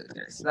next episode,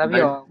 guys. Love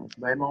you all.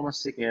 Bye, mga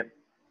masikip.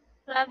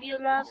 Love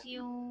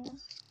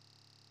you.